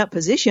taken up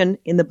position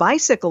in the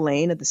bicycle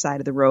lane at the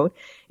side of the road.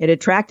 It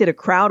attracted a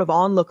crowd of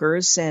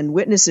onlookers, and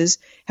witnesses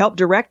helped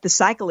direct the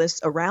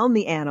cyclists around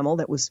the animal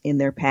that was in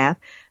their path.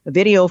 A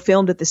video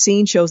filmed at the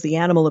scene shows the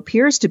animal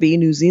appears to be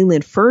New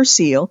Zealand fur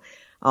seal.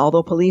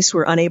 Although police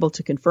were unable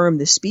to confirm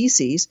the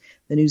species,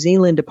 the New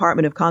Zealand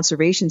Department of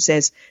Conservation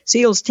says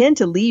seals tend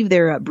to leave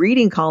their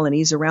breeding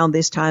colonies around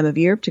this time of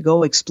year to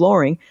go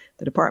exploring.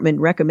 The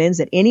department recommends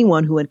that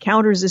anyone who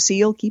encounters a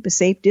seal keep a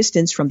safe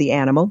distance from the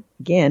animal.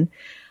 Again,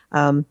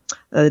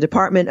 the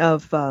Department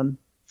of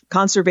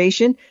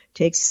Conservation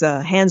takes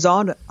a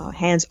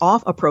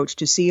hands-off approach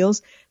to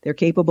seals. They're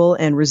capable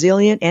and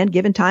resilient, and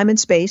given time and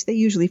space, they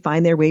usually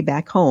find their way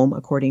back home,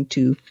 according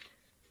to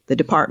the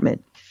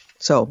department.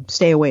 So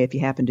stay away if you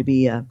happen to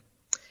be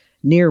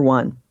near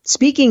one.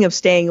 Speaking of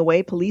staying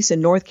away, police in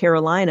North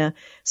Carolina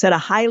said a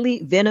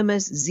highly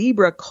venomous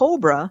zebra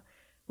cobra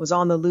was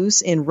on the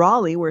loose in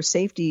Raleigh, where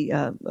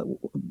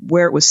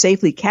it was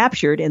safely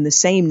captured in the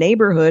same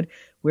neighborhood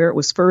where it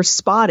was first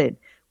spotted.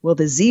 Well,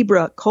 the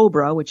zebra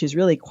cobra, which is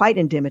really quite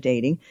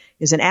intimidating,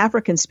 is an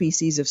African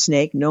species of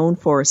snake known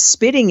for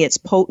spitting its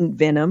potent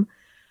venom.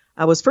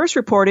 Was first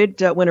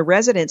reported when a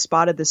resident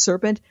spotted the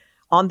serpent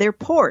on their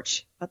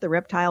porch, but the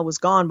reptile was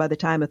gone by the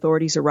time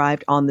authorities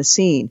arrived on the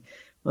scene.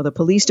 Well, the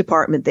police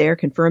department there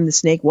confirmed the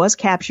snake was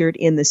captured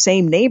in the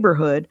same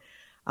neighborhood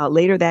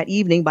later that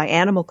evening by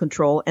animal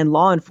control and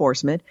law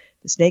enforcement.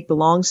 The snake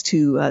belongs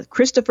to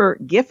Christopher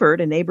Gifford,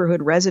 a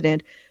neighborhood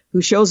resident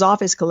who shows off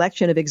his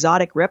collection of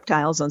exotic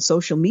reptiles on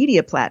social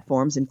media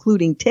platforms,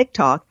 including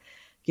TikTok.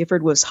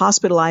 Gifford was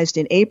hospitalized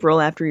in April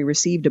after he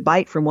received a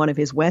bite from one of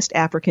his West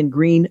African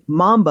green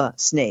mamba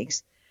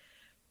snakes.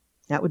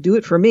 That would do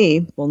it for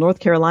me. Well, North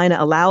Carolina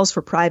allows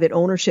for private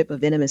ownership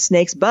of venomous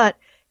snakes, but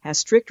has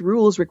strict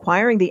rules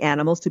requiring the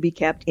animals to be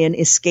kept in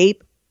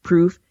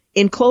escape-proof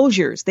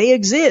enclosures. They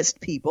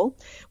exist, people.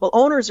 Well,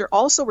 owners are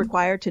also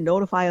required to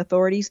notify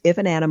authorities if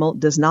an animal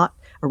does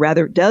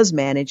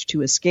manage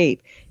to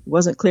escape. It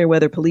wasn't clear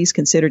whether police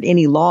considered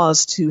any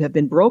laws to have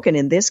been broken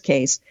in this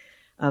case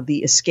of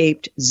the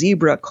escaped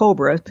zebra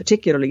cobra,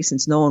 particularly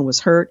since no one was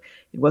hurt.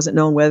 It wasn't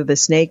known whether the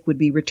snake would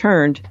be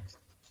returned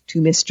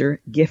to Mr.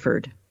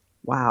 Gifford.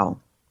 Wow.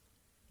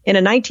 In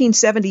a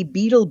 1970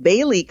 Beetle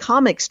Bailey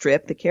comic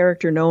strip, the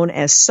character known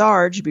as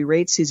Sarge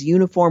berates his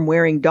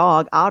uniform-wearing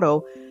dog,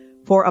 Otto,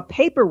 for a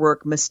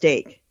paperwork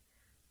mistake.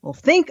 Well,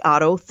 think,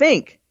 Otto,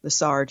 think, the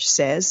Sarge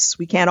says.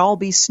 We can't all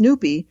be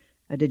Snoopy,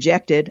 a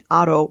dejected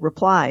Otto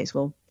replies.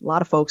 Well, a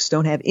lot of folks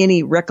don't have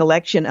any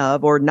recollection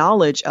of or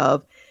knowledge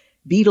of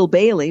Beetle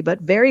Bailey, but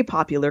very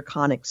popular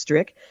comic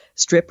strip.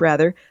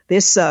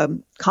 This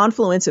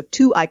confluence of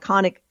two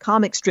iconic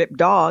comic strip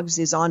dogs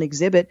is on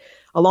exhibit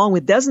along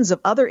with dozens of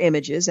other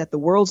images at the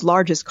world's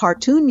largest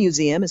cartoon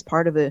museum as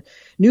part of a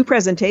new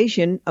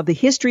presentation of the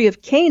history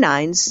of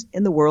canines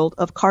in the world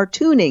of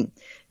cartooning.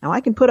 Now,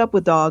 I can put up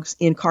with dogs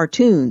in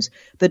cartoons.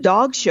 The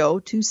Dog Show,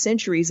 2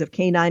 centuries of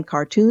canine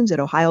cartoons at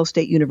Ohio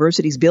State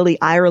University's Billy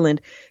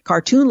Ireland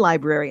Cartoon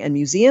Library and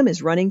Museum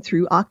is running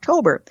through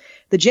October.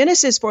 The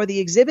genesis for the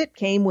exhibit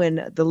came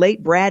when the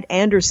late Brad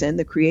Anderson,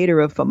 the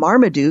creator of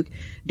Marmaduke,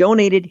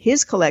 donated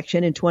his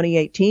collection in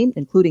 2018,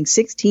 including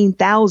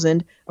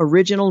 16,000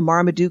 original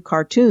Marmaduke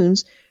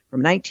cartoons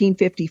from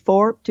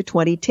 1954 to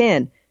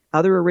 2010.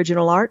 Other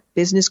original art,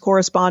 business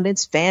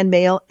correspondence, fan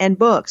mail, and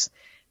books.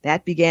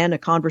 That began a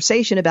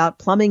conversation about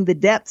plumbing the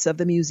depths of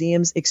the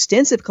museum's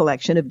extensive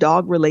collection of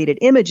dog-related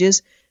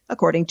images,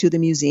 according to the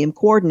museum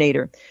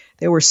coordinator.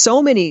 There were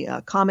so many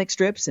comic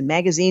strips and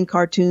magazine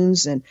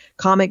cartoons and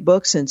comic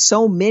books and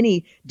so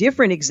many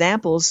different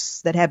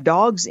examples that have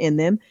dogs in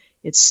them.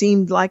 It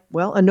seemed like,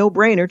 well, a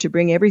no-brainer to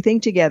bring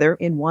everything together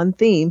in one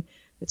theme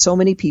that so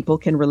many people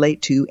can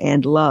relate to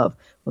and love.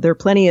 Well, there are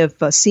plenty of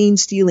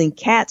scene-stealing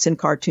cats in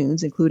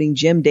cartoons, including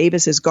Jim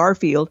Davis's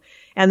Garfield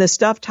and the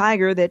stuffed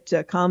tiger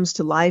that comes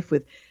to life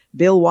with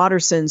Bill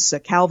Watterson's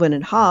Calvin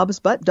and Hobbes,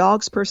 but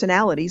dogs'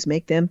 personalities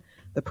make them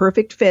the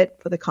perfect fit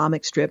for the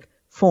comic strip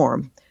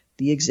form,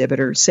 the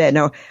exhibitor said.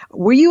 Now,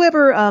 were you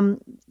ever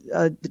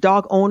a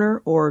dog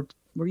owner, or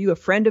were you a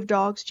friend of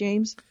dogs,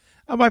 James?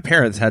 My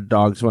parents had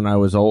dogs when I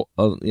was a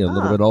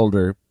little bit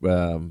older,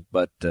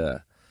 but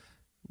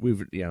we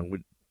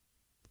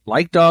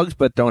like dogs,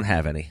 but don't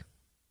have any.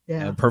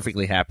 Yeah, I'm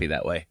perfectly happy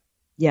that way.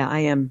 Yeah,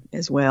 I am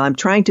as well. I'm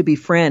trying to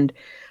befriend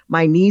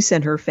my niece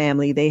and her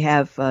family. They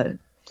have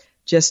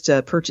just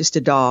purchased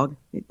a dog.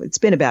 It's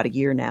been about a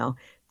year now.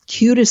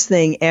 Cutest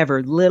thing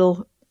ever.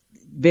 Little,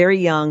 very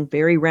young,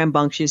 very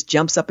rambunctious,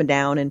 jumps up and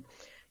down and,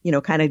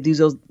 kind of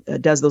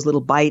does those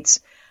little bites.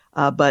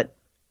 But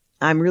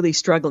I'm really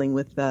struggling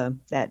with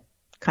that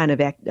kind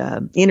of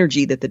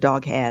energy that the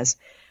dog has.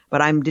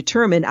 But I'm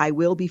determined I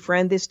will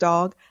befriend this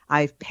dog.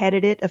 I've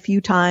petted it a few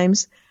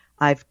times.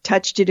 I've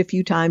touched it a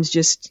few times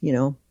just,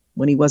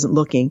 when he wasn't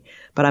looking.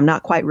 But I'm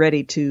not quite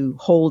ready to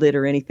hold it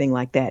or anything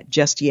like that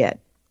just yet.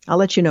 I'll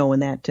let you know when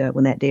that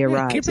day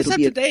arrives. Keep us up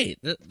to date.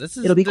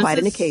 It'll be quite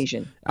an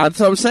occasion. That's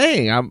what I'm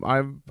saying.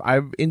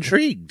 I'm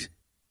intrigued.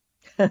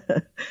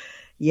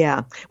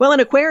 Yeah. Well, an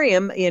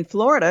aquarium in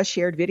Florida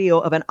shared video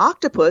of an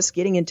octopus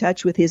getting in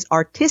touch with his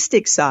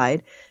artistic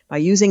side by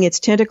using its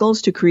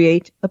tentacles to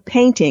create a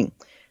painting.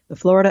 The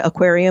Florida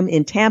Aquarium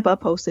in Tampa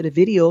posted a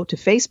video to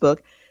Facebook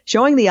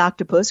showing the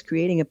octopus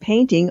creating a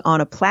painting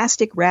on a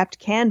plastic-wrapped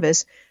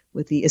canvas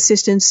with the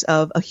assistance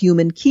of a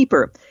human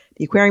keeper.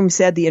 The aquarium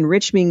said the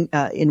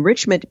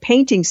enrichment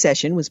painting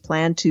session was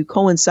planned to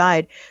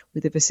coincide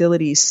with the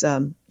facility's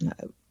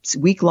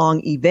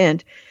week-long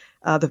event.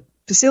 The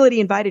facility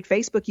invited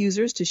Facebook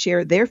users to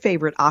share their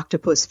favorite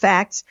octopus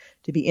facts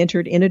to be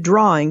entered in a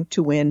drawing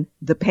to win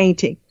the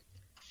painting.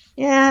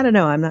 Yeah, I don't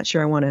know. I'm not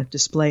sure I want to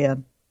display a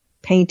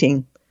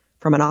painting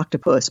from an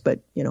octopus, but,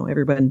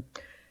 everyone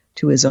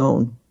to his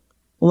own.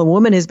 Well, a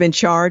woman has been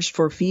charged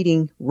for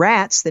feeding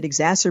rats that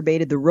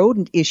exacerbated the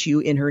rodent issue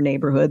in her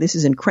neighborhood. This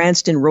is in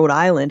Cranston, Rhode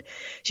Island.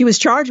 She was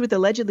charged with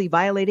allegedly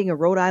violating a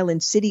Rhode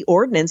Island city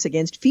ordinance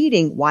against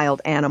feeding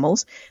wild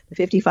animals. The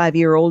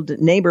 55-year-old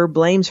neighbor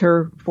blames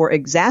her for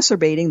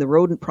exacerbating the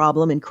rodent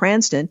problem in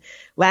Cranston.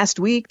 Last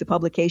week, the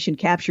publication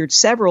captured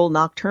several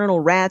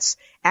nocturnal rats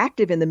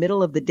active in the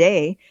middle of the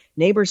day.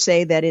 Neighbors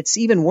say that it's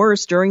even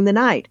worse during the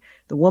night.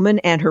 The woman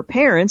and her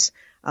parents,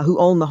 who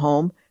own the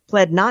home,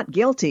 pled not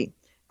guilty.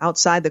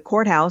 Outside the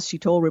courthouse, she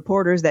told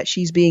reporters that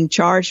she's being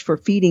charged for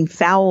feeding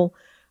fowl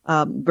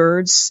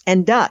birds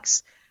and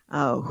ducks.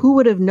 Who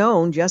would have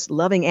known just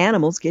loving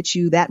animals gets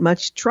you that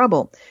much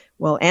trouble?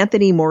 Well,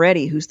 Anthony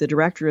Moretti, who's the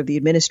director of the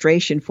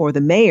administration for the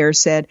mayor,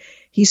 said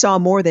he saw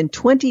more than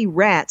 20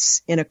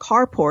 rats in a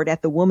carport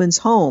at the woman's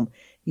home.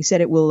 He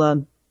said it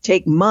will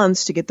take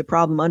months to get the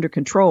problem under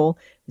control.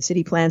 The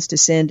city plans to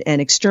send an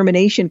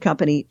extermination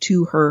company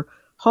to her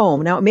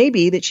home. Now, it may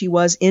be that she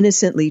was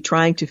innocently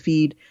trying to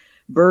feed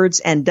birds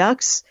and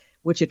ducks,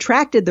 which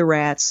attracted the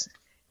rats,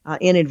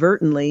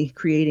 inadvertently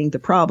creating the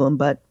problem.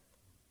 But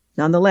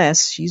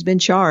nonetheless, she's been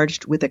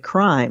charged with a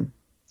crime.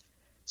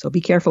 So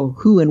be careful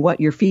who and what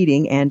you're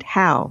feeding and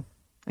how.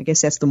 I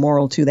guess that's the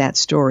moral to that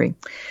story.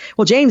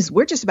 Well, James,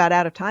 we're just about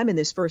out of time in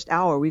this first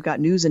hour. We've got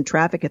news and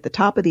traffic at the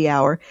top of the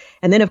hour.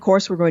 And then, of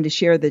course, we're going to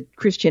share the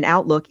Christian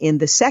Outlook in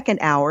the second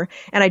hour.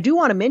 And I do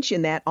want to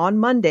mention that on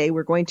Monday,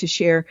 we're going to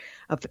share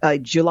a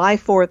July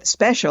 4th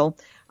special,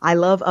 I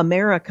Love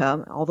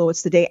America. Although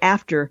it's the day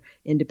after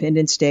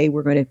Independence Day,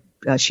 we're going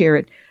to share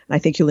it. And I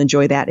think you'll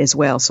enjoy that as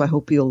well. So I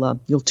hope you'll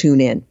tune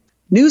in.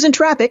 News and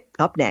traffic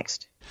up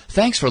next.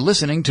 Thanks for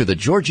listening to the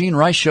Georgene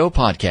Rice Show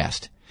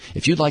podcast.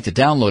 If you'd like to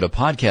download a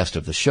podcast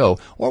of the show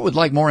or would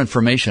like more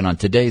information on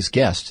today's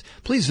guests,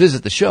 please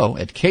visit the show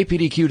at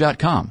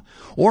kpdq.com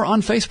or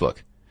on Facebook.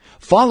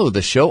 Follow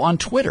the show on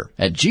Twitter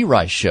at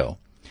GRice Show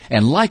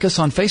and like us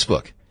on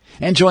Facebook.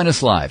 And join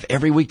us live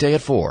every weekday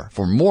at 4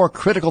 for more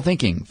critical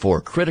thinking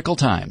for critical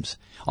times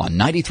on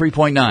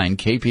 93.9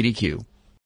 KPDQ.